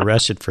would be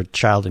arrested for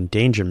child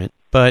endangerment.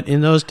 But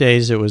in those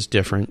days, it was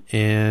different.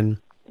 And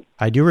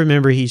I do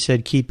remember he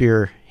said, keep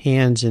your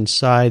hands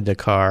inside the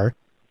car.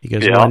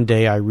 Because one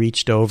day I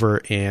reached over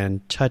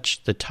and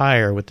touched the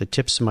tire with the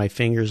tips of my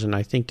fingers. And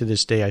I think to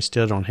this day, I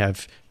still don't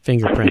have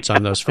fingerprints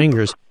on those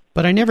fingers.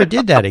 But I never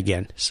did that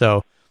again.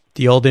 So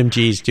the old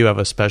MGs do have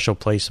a special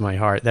place in my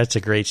heart. That's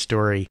a great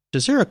story.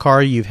 Is there a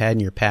car you've had in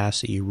your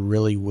past that you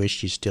really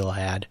wish you still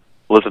had?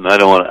 Listen, I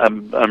don't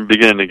want. I'm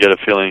beginning to get a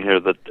feeling here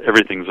that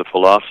everything's a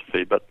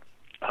philosophy, but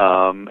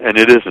and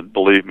it isn't.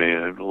 Believe me,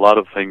 a lot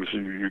of things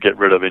you get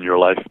rid of in your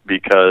life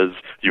because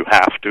you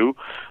have to,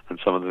 and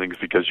some of the things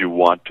because you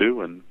want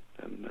to,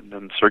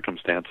 and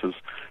circumstances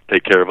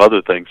take care of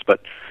other things.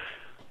 But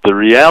the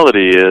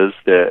reality is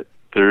that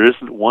there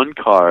isn't one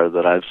car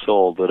that I've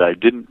sold that I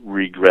didn't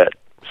regret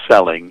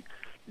selling.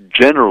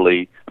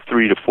 Generally,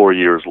 3 to 4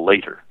 years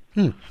later.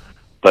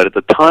 But at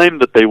the time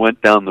that they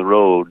went down the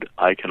road,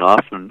 I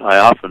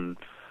often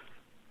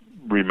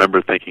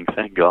remember thinking,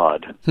 thank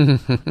God.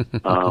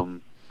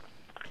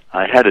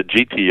 I had a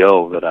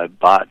GTO that I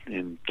bought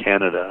in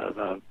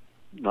Canada,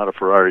 not a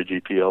Ferrari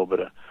GTO, but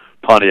a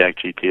Pontiac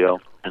GTO.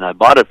 And I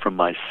bought it from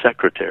my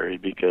secretary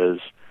because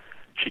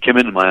she came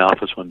into my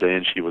office one day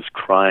and she was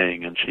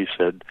crying, and she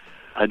said,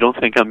 I don't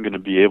think I'm going to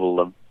be able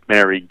to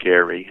marry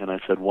Gary. And I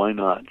said, why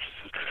not?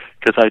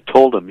 Because I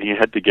told him he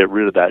had to get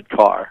rid of that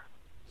car.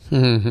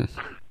 And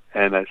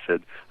I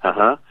said,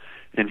 uh-huh.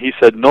 And he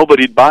said,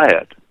 nobody'd buy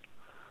it.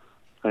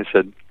 I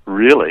said,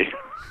 really?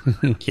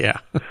 Yeah.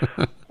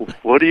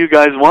 What do you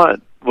guys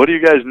want? What do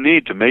you guys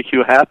need to make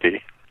you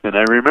happy? And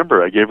I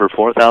remember I gave her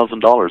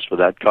 $4,000 for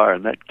that car,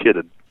 and that kid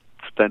had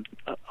spent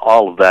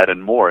all of that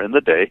and more in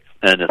the day,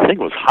 and the thing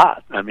was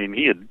hot. I mean,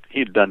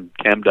 he'd done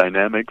cam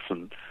dynamics,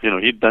 and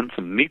he'd done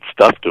some neat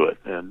stuff to it,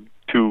 and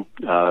 2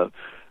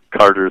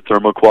 Carter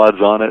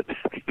thermoquads on it.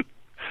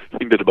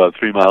 He did about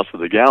 3 miles to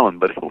the gallon,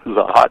 but it was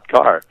a hot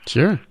car.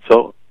 Sure.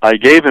 So I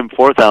gave him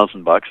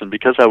 $4,000, and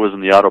because I was in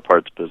the auto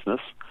parts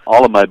business,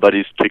 all of my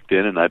buddies kicked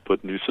in, and I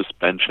put new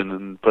suspension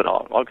and put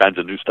all kinds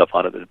of new stuff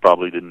on it that it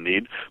probably didn't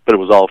need, but it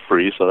was all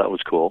free, so that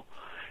was cool.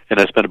 And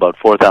I spent about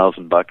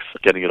 $4,000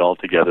 getting it all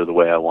together the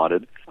way I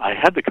wanted. I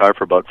had the car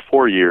for about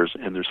 4 years,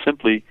 and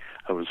we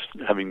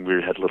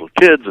had little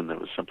kids, and there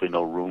was simply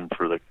no room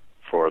for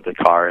the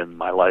car in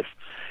my life.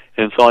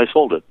 And so I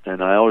sold it,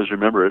 and I always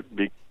remember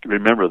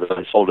that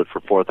I sold it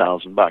for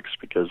 $4,000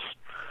 because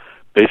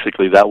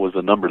basically that was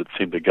the number that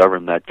seemed to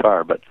govern that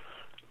car. But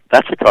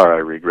that's a car I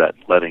regret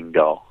letting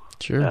go.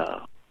 Sure.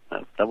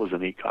 That was a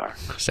neat car.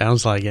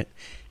 Sounds like it.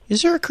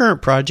 Is there a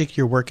current project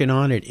you're working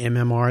on at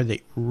MMR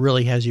that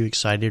really has you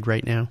excited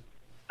right now?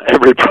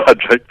 Every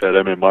project at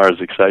MMR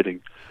is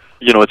exciting.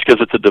 It's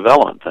because it's a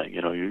development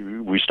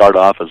thing. We start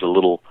off as a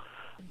little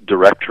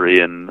directory,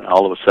 and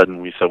all of a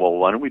sudden we said, well,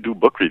 why don't we do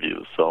book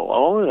reviews?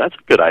 So, that's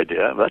a good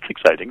idea. That's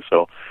exciting.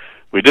 So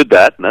we did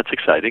that, and that's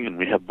exciting, and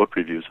we have book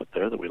reviews up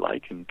there that we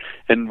like.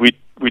 And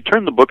we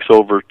turn the books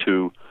over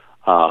to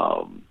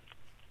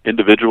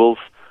individuals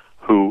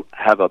who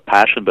have a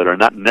passion but are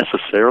not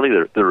necessarily,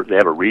 they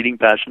have a reading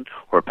passion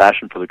or a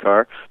passion for the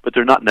car, but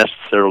they're not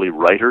necessarily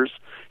writers.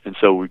 And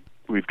so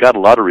we've got a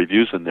lot of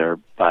reviews in there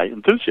by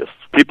enthusiasts.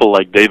 People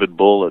like David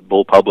Bull at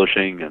Bull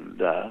Publishing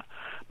and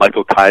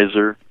Michael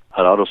Kaiser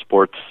at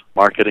Autosports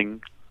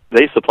Marketing.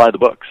 They supply the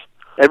books.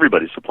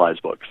 Everybody supplies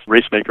books.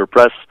 Racemaker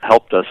Press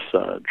helped us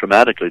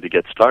dramatically to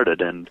get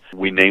started, and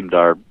we named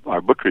our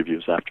book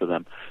reviews after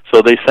them.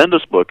 So they send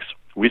us books.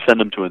 We send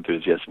them to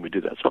enthusiasts, and we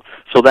do that.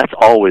 So that's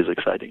always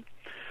exciting.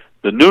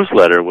 The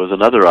newsletter was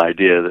another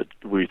idea that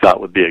we thought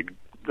would be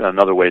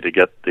another way to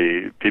get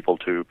the people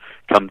to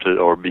come to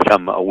or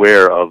become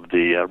aware of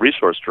the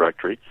resource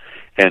directory.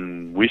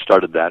 And we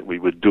started that. We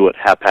would do it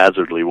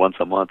haphazardly once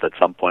a month at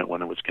some point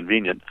when it was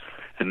convenient.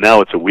 And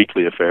now it's a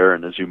weekly affair.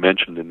 And as you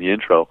mentioned in the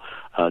intro,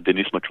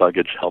 Denise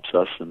McCluggage helps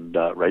us and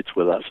writes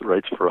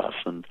for us.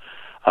 And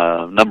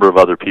a number of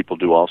other people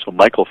do also.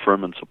 Michael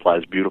Furman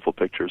supplies beautiful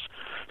pictures.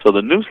 So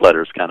the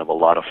newsletter is kind of a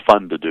lot of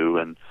fun to do,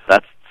 and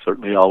that's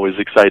certainly always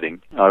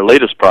exciting. Our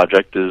latest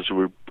project is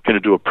we're going to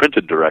do a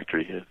printed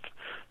directory. It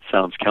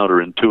sounds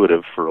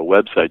counterintuitive for a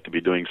website to be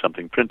doing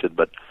something printed,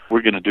 but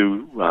we're going to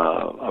do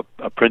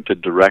a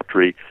printed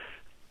directory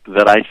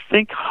that I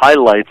think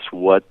highlights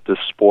what the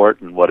sport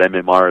and what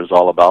MMR is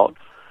all about,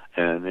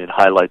 and it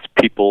highlights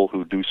people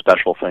who do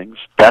special things.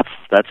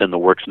 That's in the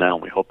works now,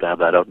 and we hope to have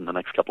that out in the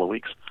next couple of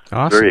weeks.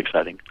 Awesome. Very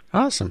exciting.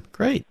 Awesome.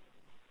 Great.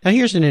 Now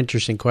here's an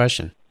interesting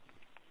question.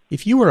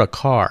 If you were a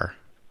car,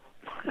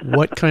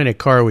 what kind of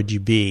car would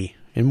you be?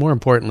 And more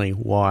importantly,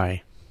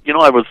 why?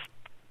 I was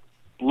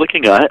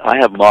looking at, I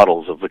have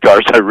models of the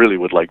cars I really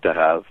would like to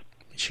have.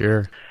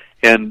 Sure.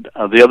 And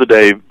the other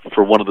day,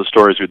 for one of the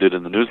stories we did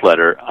in the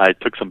newsletter, I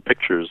took some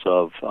pictures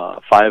of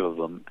 5 of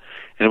them.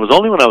 And it was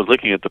only when I was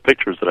looking at the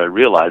pictures that I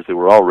realized they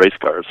were all race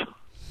cars.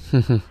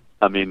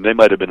 I mean, they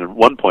might have been at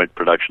one point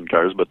production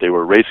cars, but they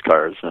were race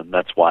cars, and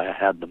that's why I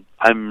had them.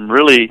 I'm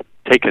really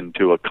taken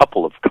to a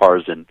couple of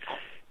cars in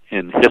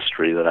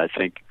history that I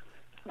think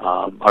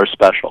are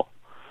special.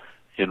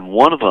 And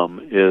one of them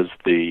is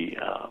the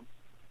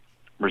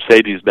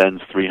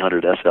Mercedes-Benz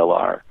 300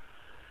 SLR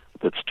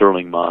that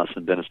Sterling Moss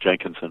and Dennis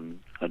Jenkinson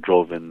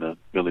drove in the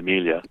Mille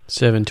Miglia.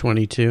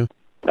 722.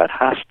 That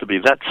has to be,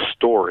 that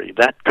story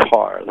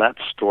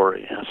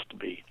has to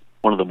be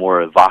one of the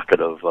more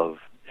evocative of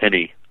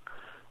any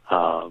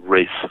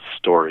race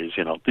stories.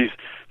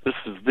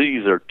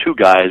 These are 2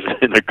 guys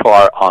in a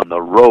car on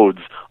the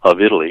roads of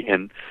Italy,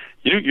 and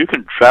you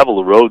can travel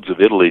the roads of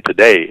Italy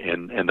today,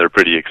 and they're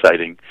pretty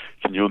exciting.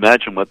 Can you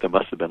imagine what they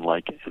must have been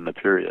like in the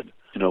period?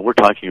 We're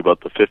talking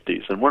about the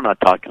 50s, and we're not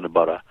talking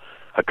about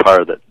a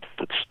car that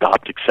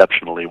stopped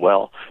exceptionally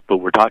well, but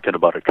we're talking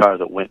about a car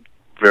that went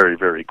very,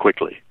 very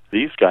quickly.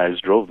 These guys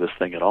drove this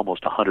thing at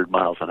almost 100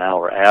 miles an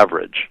hour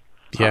average.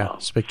 Yeah,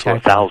 spectacular.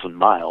 For 1,000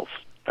 miles.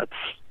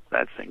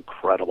 That's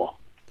incredible.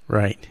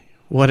 Right.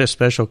 What a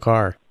special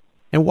car.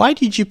 And why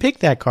did you pick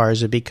that car?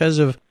 Is it because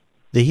of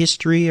the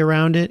history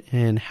around it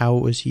and how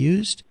it was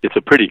used? It's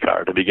a pretty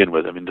car to begin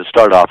with. I mean, to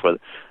start off with,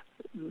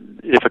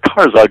 if a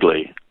car is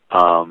ugly,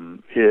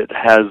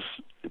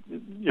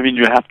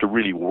 you have to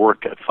really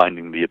work at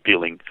finding the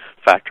appealing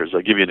factors.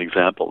 I'll give you an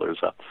example.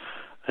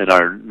 In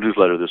our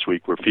newsletter this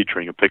week, we're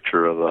featuring a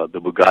picture of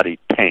the Bugatti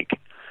tank.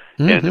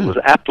 Mm-hmm. And it was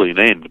aptly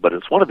named, but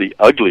it's one of the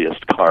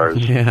ugliest cars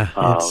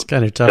it's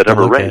kind of tough that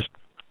ever to look raced. at.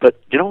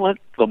 But you know what?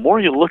 The more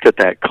you look at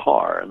that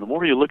car, and the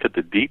more you look at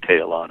the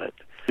detail on it,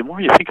 the more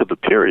you think of the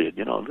period.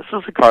 This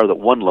is a car that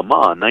won Le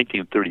Mans in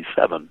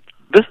 1937.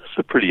 This is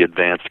a pretty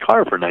advanced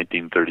car for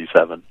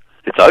 1937.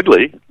 It's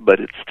ugly, but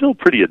it's still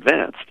pretty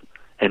advanced.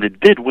 And it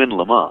did win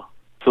Le Mans.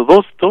 So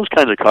those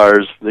kinds of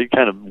cars, they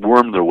kind of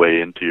worm their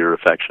way into your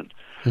affection.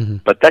 Mm-hmm.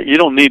 But you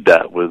don't need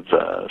that with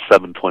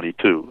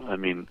 722. I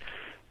mean,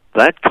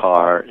 that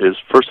car is,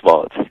 first of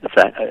all, it's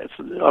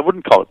I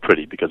wouldn't call it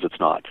pretty because it's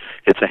not.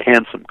 It's a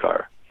handsome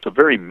car. It's a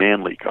very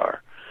manly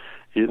car.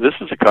 This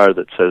is a car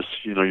that says,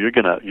 you're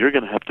gonna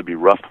have to be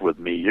rough with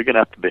me. You're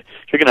gonna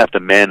have to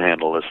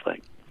manhandle this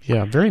thing.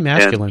 Yeah, very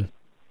masculine. And,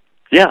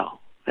 yeah,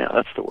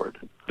 that's the word.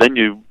 Then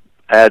you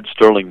add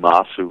Sterling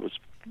Moss, who was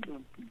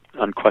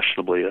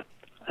unquestionably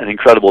an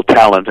incredible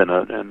talent and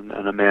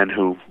a man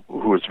who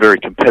was very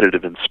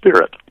competitive in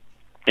spirit,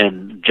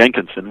 and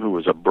Jenkinson, who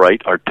was a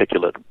bright,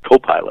 articulate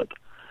co-pilot.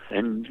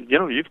 And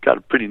you've got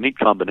a pretty neat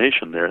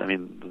combination there. I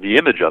mean, the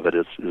image of it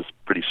is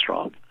pretty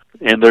strong.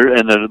 And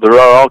there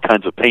are all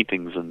kinds of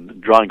paintings and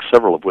drawings,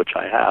 several of which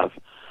I have,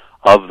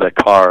 of the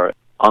car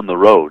on the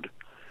road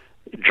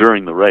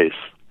during the race.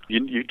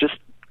 You just,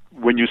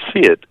 when you see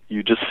it,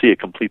 you just see a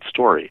complete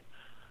story.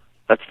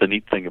 That's the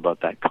neat thing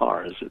about that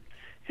car, is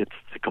it's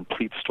a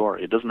complete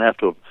story. It doesn't have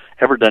to have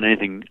ever done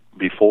anything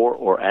before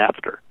or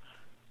after.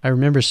 I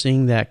remember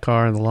seeing that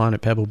car on the lawn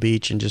at Pebble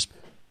Beach and just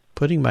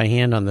putting my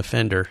hand on the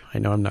fender. I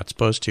know I'm not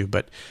supposed to,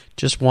 but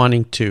just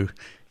wanting to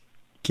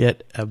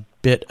get a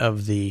bit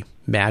of the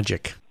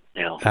magic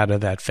out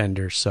of that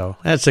fender. So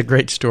that's a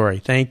great story.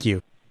 Thank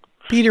you.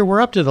 Peter,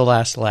 we're up to the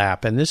last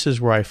lap, and this is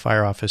where I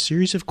fire off a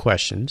series of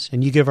questions,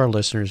 and you give our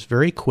listeners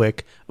very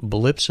quick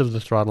blips of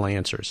the throttle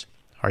answers.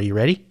 Are you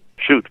ready?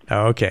 Shoot.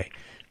 Okay.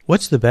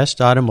 What's the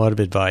best automotive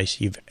advice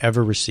you've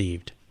ever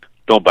received?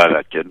 Don't buy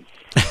that, kid.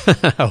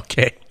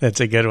 Okay, that's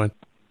a good one.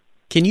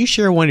 Can you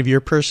share one of your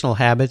personal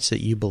habits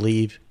that you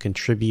believe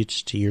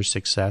contributes to your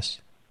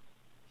success?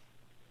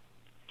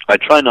 I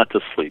try not to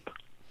sleep.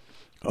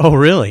 Oh,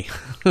 really?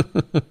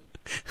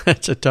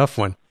 That's a tough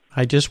one.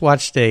 I just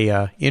watched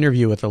a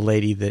interview with a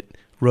lady that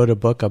wrote a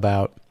book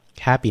about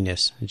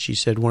happiness, and she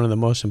said one of the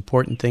most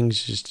important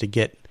things is to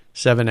get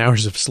 7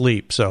 hours of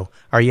sleep. So,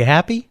 are you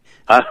happy?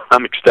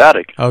 I'm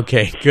ecstatic.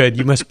 Okay, good.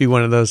 You must be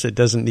one of those that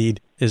doesn't need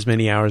as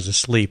many hours of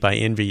sleep. I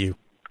envy you.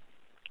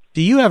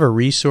 Do you have a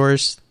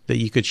resource that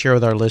you could share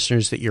with our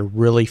listeners that you're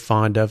really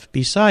fond of,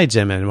 besides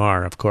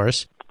MMR, of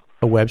course?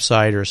 A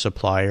website or a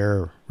supplier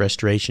or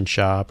restoration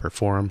shop or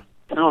forum?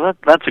 No,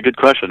 that's a good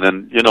question.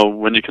 And,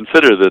 when you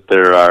consider that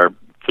there are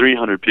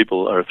 300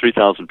 people, or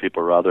 3,000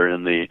 people rather,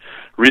 in the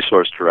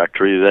resource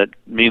directory, that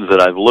means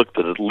that I've looked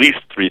at least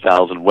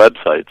 3,000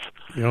 websites.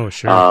 Oh,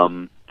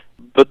 sure.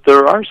 But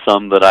there are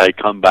some that I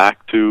come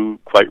back to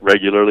quite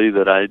regularly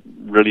that I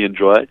really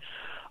enjoy.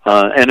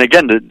 And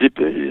again,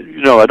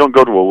 I don't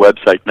go to a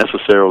website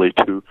necessarily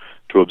to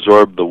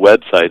absorb the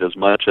website as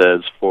much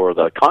as for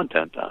the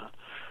content.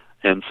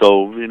 And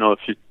so, if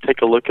you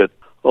take a look at,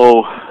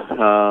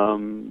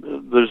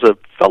 there's a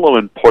fellow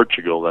in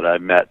Portugal that I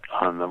met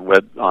on the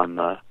web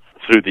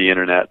through the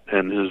internet,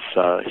 and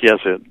he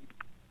has a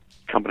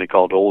company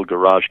called Old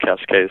Garage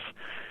Cascais,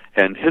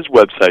 and his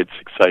website's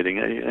exciting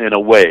in a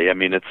way. I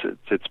mean,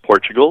 it's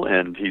Portugal,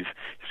 and he's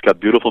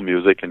got beautiful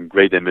music and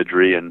great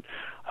imagery, and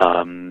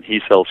he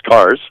sells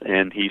cars,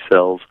 and he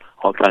sells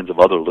all kinds of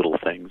other little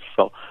things.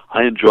 So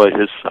I enjoy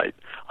his site.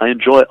 I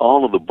enjoy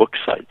all of the book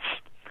sites.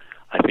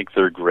 I think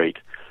they're great.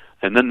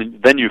 And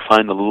then you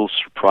find the little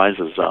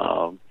surprises.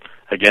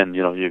 Again,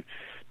 you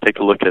take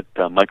a look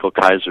at Michael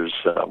Kaiser's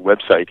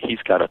website.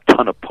 He's got a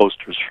ton of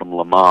posters from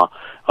Le Mans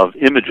of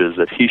images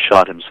that he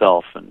shot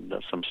himself, and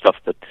some stuff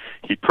that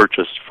he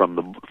purchased from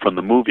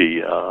the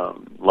movie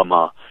Le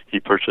Mans. He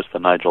purchased the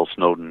Nigel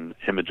Snowden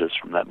images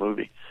from that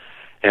movie.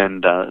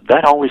 And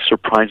that always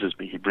surprises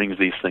me. He brings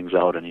these things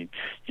out and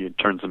he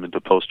turns them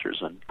into posters.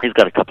 And he's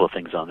got a couple of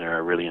things on there I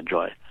really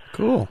enjoy.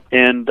 Cool.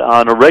 And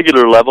on a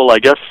regular level, I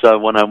guess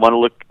when I want to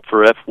look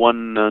for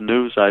F1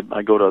 news,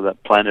 I go to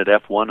that Planet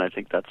F1. I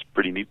think that's a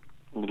pretty neat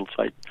little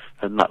site.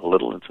 Not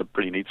little, it's a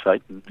pretty neat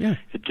site. And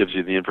It gives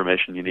you the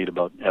information you need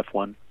about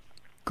F1.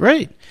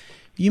 Great.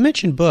 You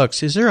mentioned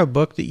books. Is there a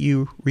book that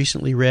you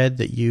recently read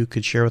that you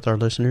could share with our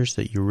listeners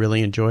that you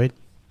really enjoyed?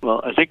 Well,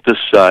 I think this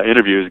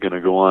interview is going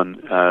to go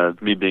on,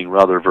 me being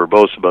rather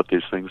verbose about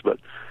these things, but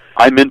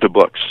I'm into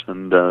books,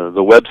 and the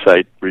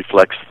website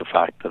reflects the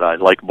fact that I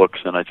like books,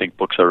 and I think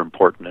books are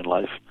important in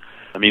life.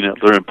 I mean,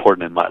 they're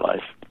important in my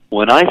life.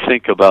 When I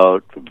think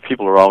about,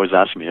 people are always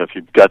asking me, if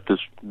you've got this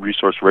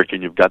resource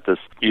working,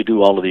 you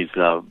do all of these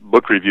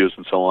book reviews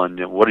and so on,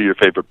 what are your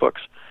favorite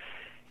books?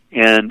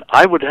 And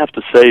I would have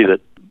to say that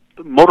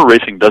motor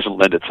racing doesn't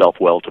lend itself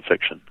well to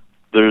fiction.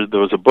 There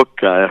was a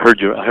book, I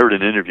heard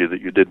an interview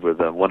that you did with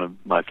one of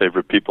my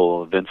favorite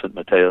people, Vincent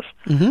Mateus,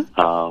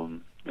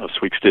 of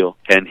Sweet Steel,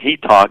 and he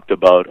talked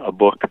about a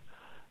book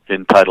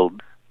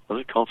entitled, what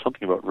was it called?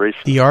 Something about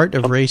racing. The Art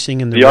of Racing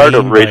in the Rain. The Art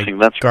of Racing,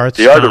 that's Garth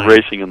The Art Stein. of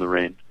Racing in the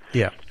Rain.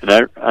 Yeah. And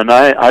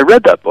I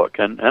read that book,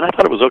 and I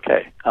thought it was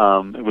okay.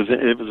 It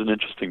was an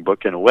interesting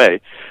book in a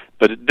way,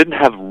 but it didn't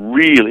have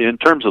really, in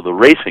terms of the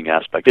racing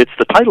aspect, it's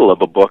the title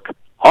of a book,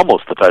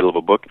 almost the title of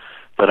a book,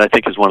 that I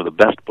think is one of the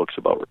best books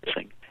about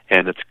racing.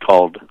 And it's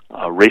called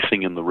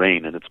Racing in the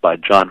Rain, and it's by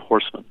John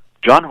Horseman.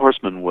 John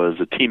Horseman was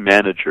a team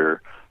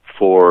manager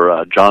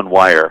for John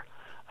Wyer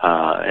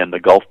and the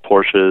Gulf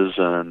Porsches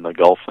and the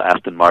Gulf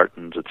Aston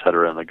Martins,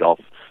 etc., and the Gulf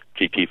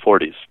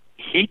GT40s.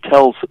 He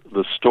tells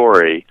the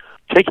story,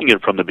 taking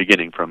it from the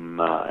beginning,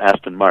 from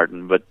Aston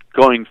Martin, but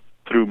going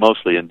through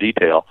mostly in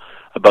detail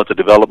about the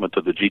development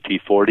of the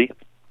GT40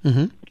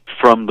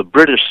 from the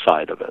British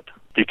side of it.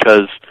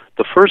 Because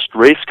the first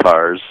race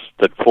cars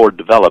that Ford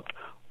developed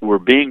were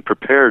being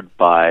prepared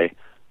by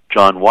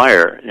John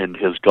Wyer and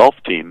his Gulf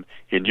team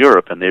in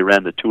Europe, and they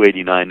ran the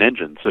 289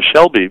 engines. The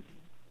Shelby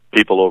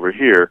people over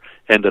here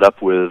ended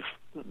up with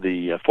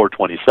the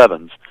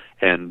 427s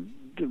and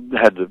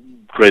had the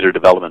greater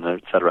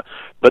development, etc.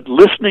 But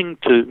listening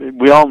to,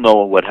 we all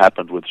know what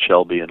happened with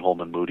Shelby and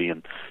Holman Moody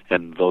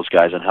and those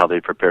guys and how they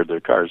prepared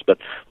their cars, but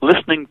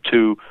listening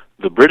to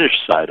the British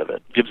side of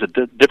it gives a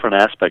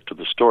different aspect to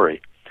the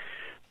story.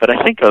 But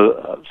I think,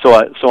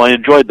 so I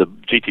enjoyed the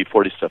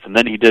GT40 stuff. And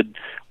then he did,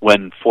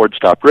 when Ford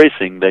stopped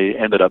racing, they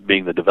ended up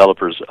being the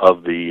developers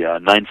of the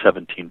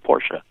 917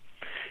 Porsche.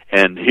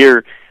 And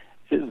here,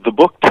 the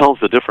book tells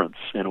the difference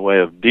in a way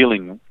of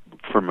dealing,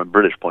 from a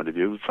British point of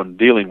view, from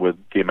dealing with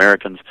the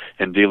Americans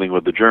and dealing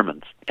with the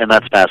Germans. And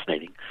that's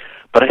fascinating.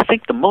 But I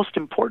think the most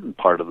important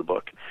part of the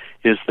book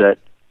is that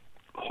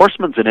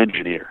Horstman's an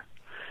engineer.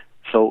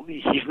 So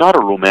he's not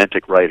a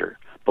romantic writer.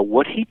 But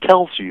what he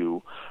tells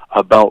you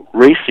about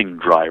racing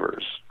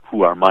drivers,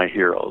 who are my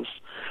heroes,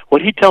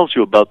 what he tells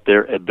you about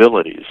their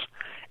abilities,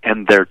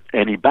 and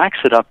he backs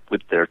it up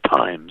with their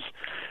times,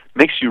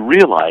 makes you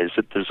realize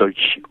that there's a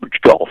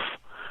huge gulf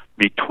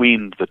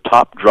between the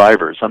top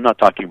drivers. I'm not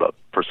talking about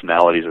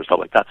personalities or stuff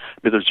like that,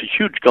 but there's a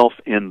huge gulf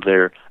in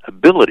their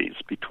abilities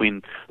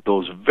between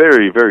those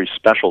very, very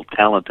special,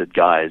 talented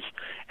guys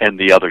and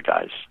the other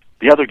guys.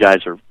 The other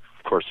guys are,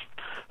 of course,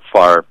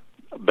 far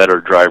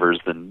better drivers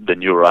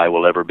than you or I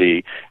will ever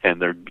be,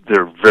 and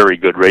they're very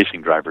good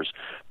racing drivers.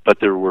 But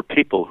there were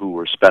people who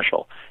were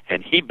special,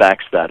 and he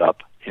backs that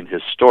up in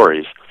his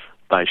stories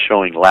by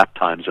showing lap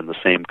times in the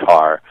same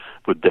car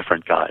with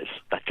different guys,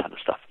 that kind of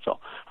stuff. So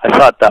I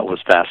thought that was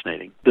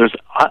fascinating. This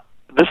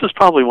is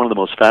probably one of the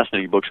most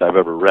fascinating books I've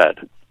ever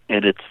read,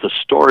 and it's the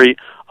story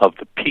of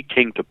the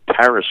Peking to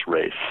Paris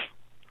race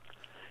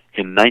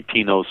in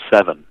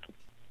 1907.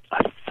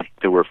 I think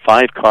there were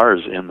 5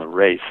 cars in the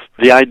race.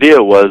 The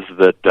idea was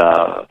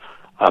that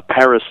a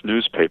Paris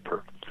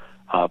newspaper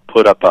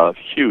put up a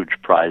huge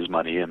prize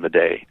money in the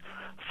day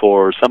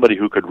for somebody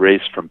who could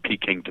race from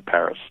Peking to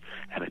Paris.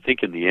 And I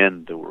think in the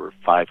end there were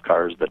 5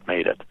 cars that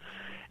made it.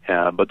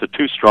 But the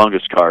 2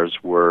 strongest cars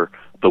were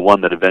the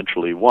one that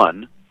eventually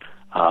won,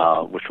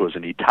 which was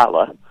an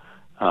Itala,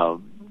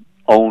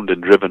 owned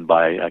and driven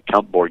by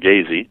Count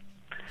Borghese,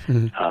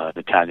 an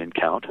Italian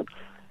count.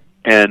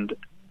 And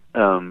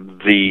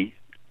the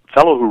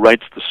fellow who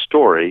writes the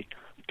story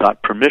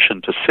got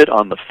permission to sit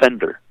on the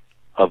fender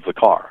of the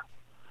car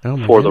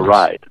for the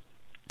ride.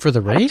 For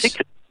the race?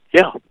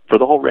 Yeah, for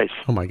the whole race.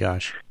 Oh my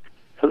gosh!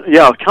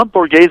 Yeah, Count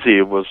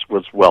Borghese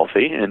was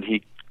wealthy, and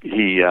he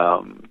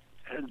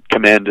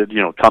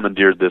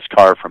commandeered this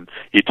car from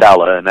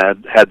Itala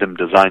and had them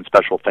design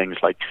special things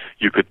like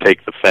you could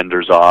take the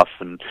fenders off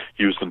and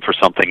use them for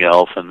something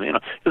else, and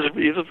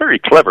he was very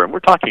clever. And we're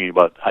talking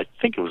about, I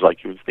think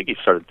he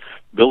started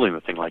building the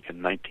thing like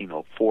in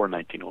 1904,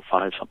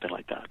 1905, something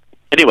like that.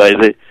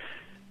 Anyway,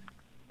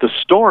 the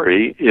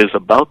story is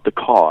about the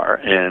car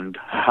and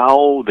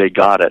how they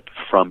got it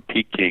from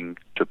Peking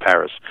to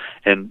Paris.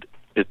 And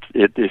if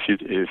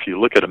you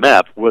look at a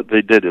map, what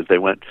they did is they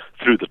went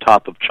through the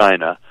top of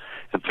China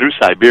and through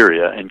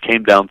Siberia and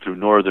came down through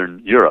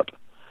northern Europe.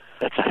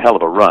 That's a hell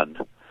of a run.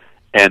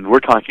 And we're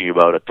talking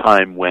about a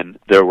time when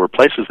there were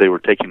places they were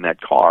taking that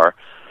car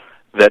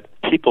that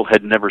people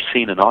had never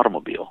seen an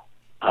automobile.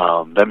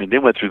 They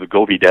went through the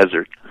Gobi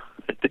Desert.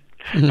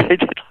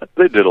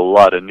 They did a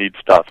lot of neat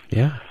stuff.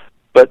 Yeah.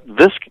 But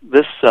this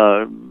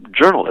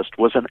journalist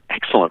was an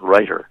excellent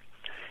writer.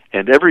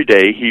 And every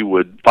day he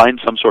would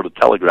find some sort of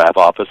telegraph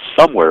office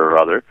somewhere or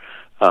other,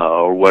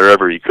 or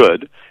wherever he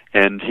could,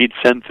 and he'd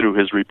send through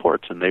his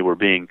reports, and they were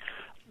being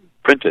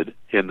printed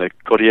in the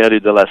Corriere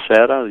della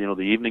Sera,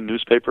 the evening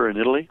newspaper in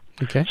Italy.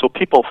 Okay. So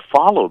people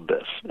followed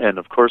this, and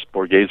of course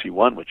Borghese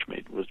won, which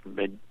made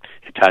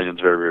Italians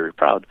very, very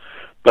proud.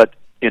 But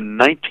in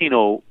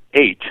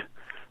 1908,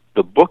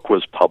 the book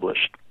was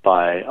published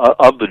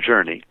of the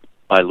journey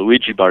by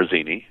Luigi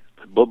Barzini.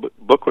 The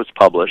book was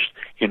published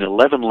in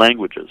 11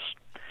 languages.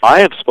 I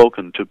have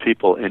spoken to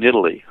people in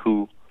Italy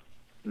who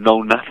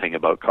know nothing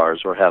about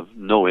cars or have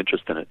no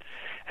interest in it,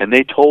 and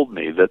they told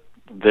me that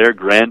their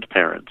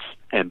grandparents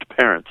and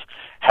parents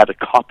had a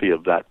copy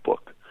of that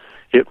book.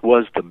 It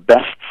was the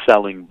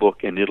best-selling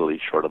book in Italy,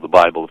 short of the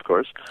Bible, of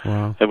course.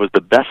 Wow. It was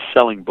the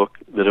best-selling book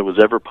that it was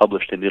ever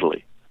published in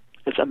Italy.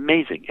 It's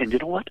amazing. And you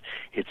know what?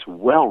 It's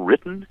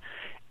well-written,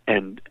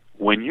 and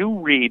when you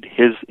read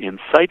his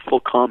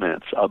insightful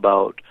comments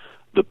about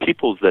the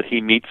peoples that he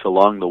meets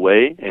along the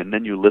way, and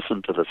then you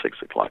listen to the 6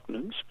 o'clock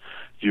news,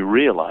 you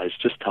realize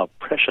just how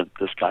prescient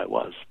this guy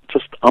was.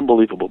 Just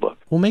unbelievable book.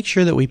 We'll make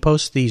sure that we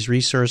post these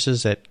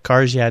resources at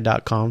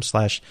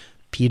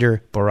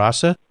carsyeah.com/Peter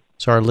Bourassa,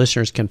 so our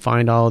listeners can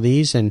find all of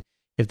these. And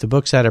if the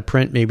book's out of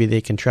print, maybe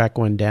they can track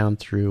one down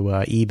through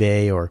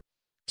eBay or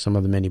some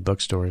of the many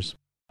bookstores.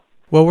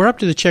 Well, we're up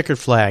to the checkered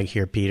flag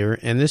here, Peter,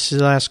 and this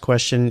last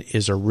question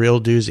is a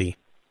real doozy.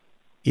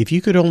 If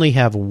you could only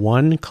have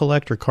one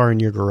collector car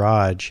in your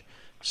garage,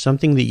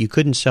 something that you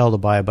couldn't sell to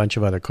buy a bunch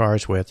of other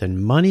cars with,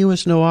 and money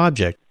was no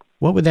object,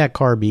 what would that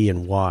car be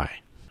and why?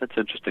 That's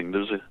interesting.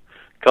 There's a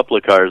couple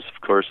of cars,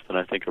 of course, that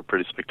I think are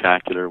pretty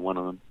spectacular. One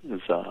of them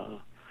is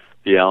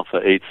the Alfa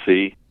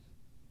 8C,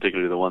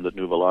 particularly the one that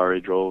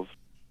Nuvolari drove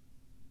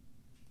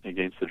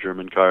against the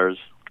German cars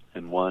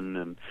and won.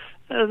 And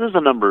there's a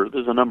number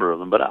of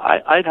them, but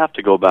I'd have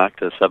to go back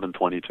to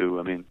 722.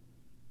 I mean,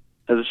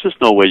 there's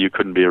just no way you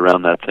couldn't be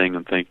around that thing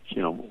and think,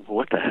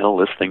 what the hell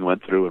this thing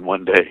went through in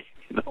one day.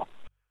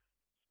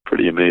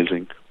 Pretty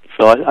amazing.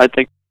 So I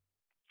think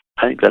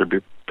that'd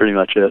be pretty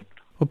much it.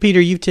 Well, Peter,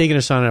 you've taken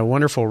us on a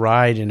wonderful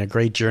ride and a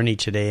great journey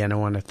today, and I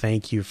want to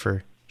thank you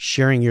for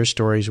sharing your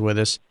stories with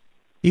us.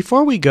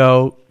 Before we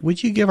go,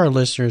 would you give our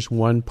listeners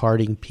one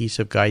parting piece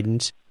of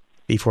guidance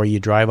before you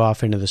drive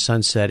off into the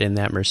sunset in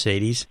that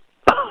Mercedes,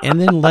 and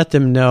then let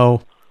them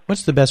know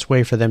What's the best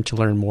way for them to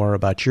learn more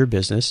about your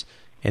business?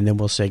 And then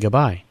we'll say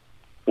goodbye.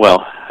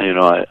 Well,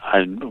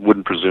 I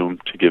wouldn't presume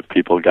to give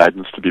people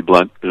guidance, to be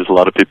blunt. There's a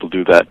lot of people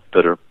do that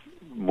are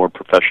more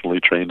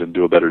professionally trained and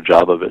do a better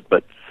job of it.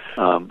 But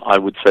I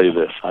would say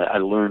this. I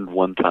learned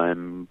one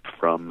time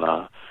from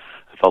a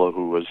fellow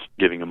who was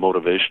giving a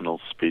motivational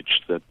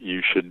speech that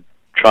you should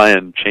try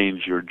and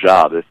change your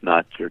job, if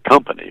not your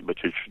company,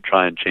 but you should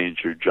try and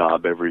change your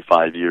job every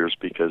 5 years,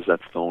 because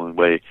that's the only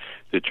way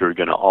that you're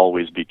going to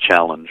always be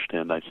challenged.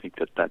 And I think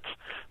that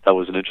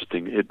was an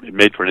interesting. It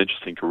made for an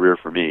interesting career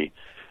for me,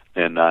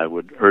 and I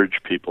would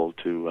urge people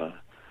to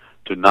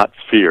not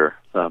fear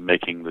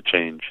making the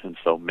change. And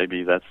so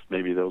maybe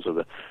those are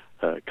the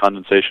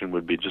condensation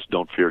would be just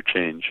don't fear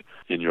change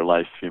in your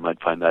life. You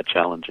might find that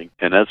challenging.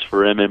 And as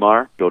for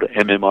MMR, go to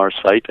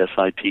mmrsite.com.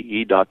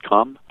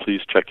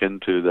 Please check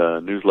into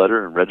the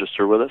newsletter and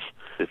register with us.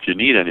 If you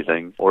need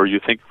anything or you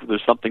think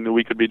there's something that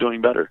we could be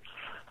doing better,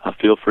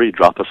 feel free,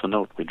 drop us a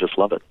note. We just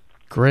love it.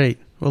 Great.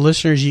 Well,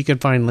 listeners, you can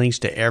find links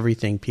to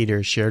everything Peter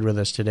has shared with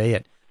us today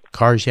at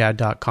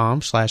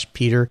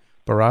carsyeah.com/Peter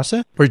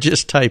Barassa, or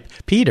just type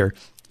Peter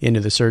into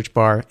the search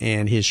bar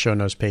and his show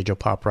notes page will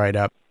pop right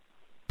up.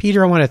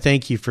 Peter, I want to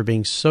thank you for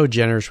being so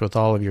generous with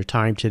all of your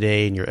time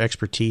today and your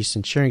expertise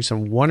and sharing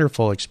some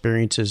wonderful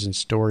experiences and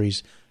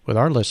stories with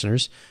our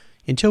listeners.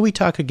 Until we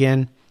talk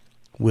again,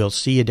 we'll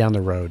see you down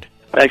the road.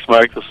 Thanks,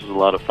 Mark. This was a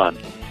lot of fun.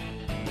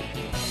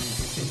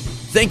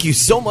 Thank you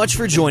so much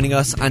for joining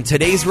us on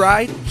today's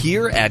ride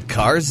here at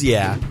Cars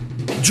Yeah.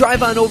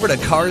 Drive on over to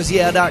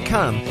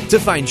carsyeah.com to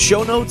find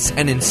show notes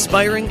and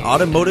inspiring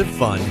automotive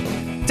fun.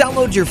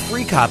 Download your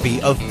free copy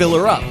of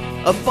Filler Up,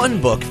 a fun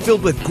book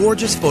filled with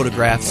gorgeous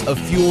photographs of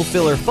fuel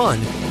filler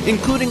fun,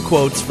 including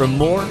quotes from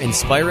more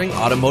inspiring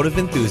automotive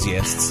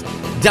enthusiasts.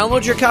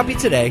 Download your copy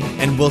today,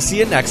 and we'll see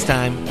you next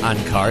time on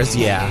Cars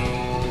Yeah.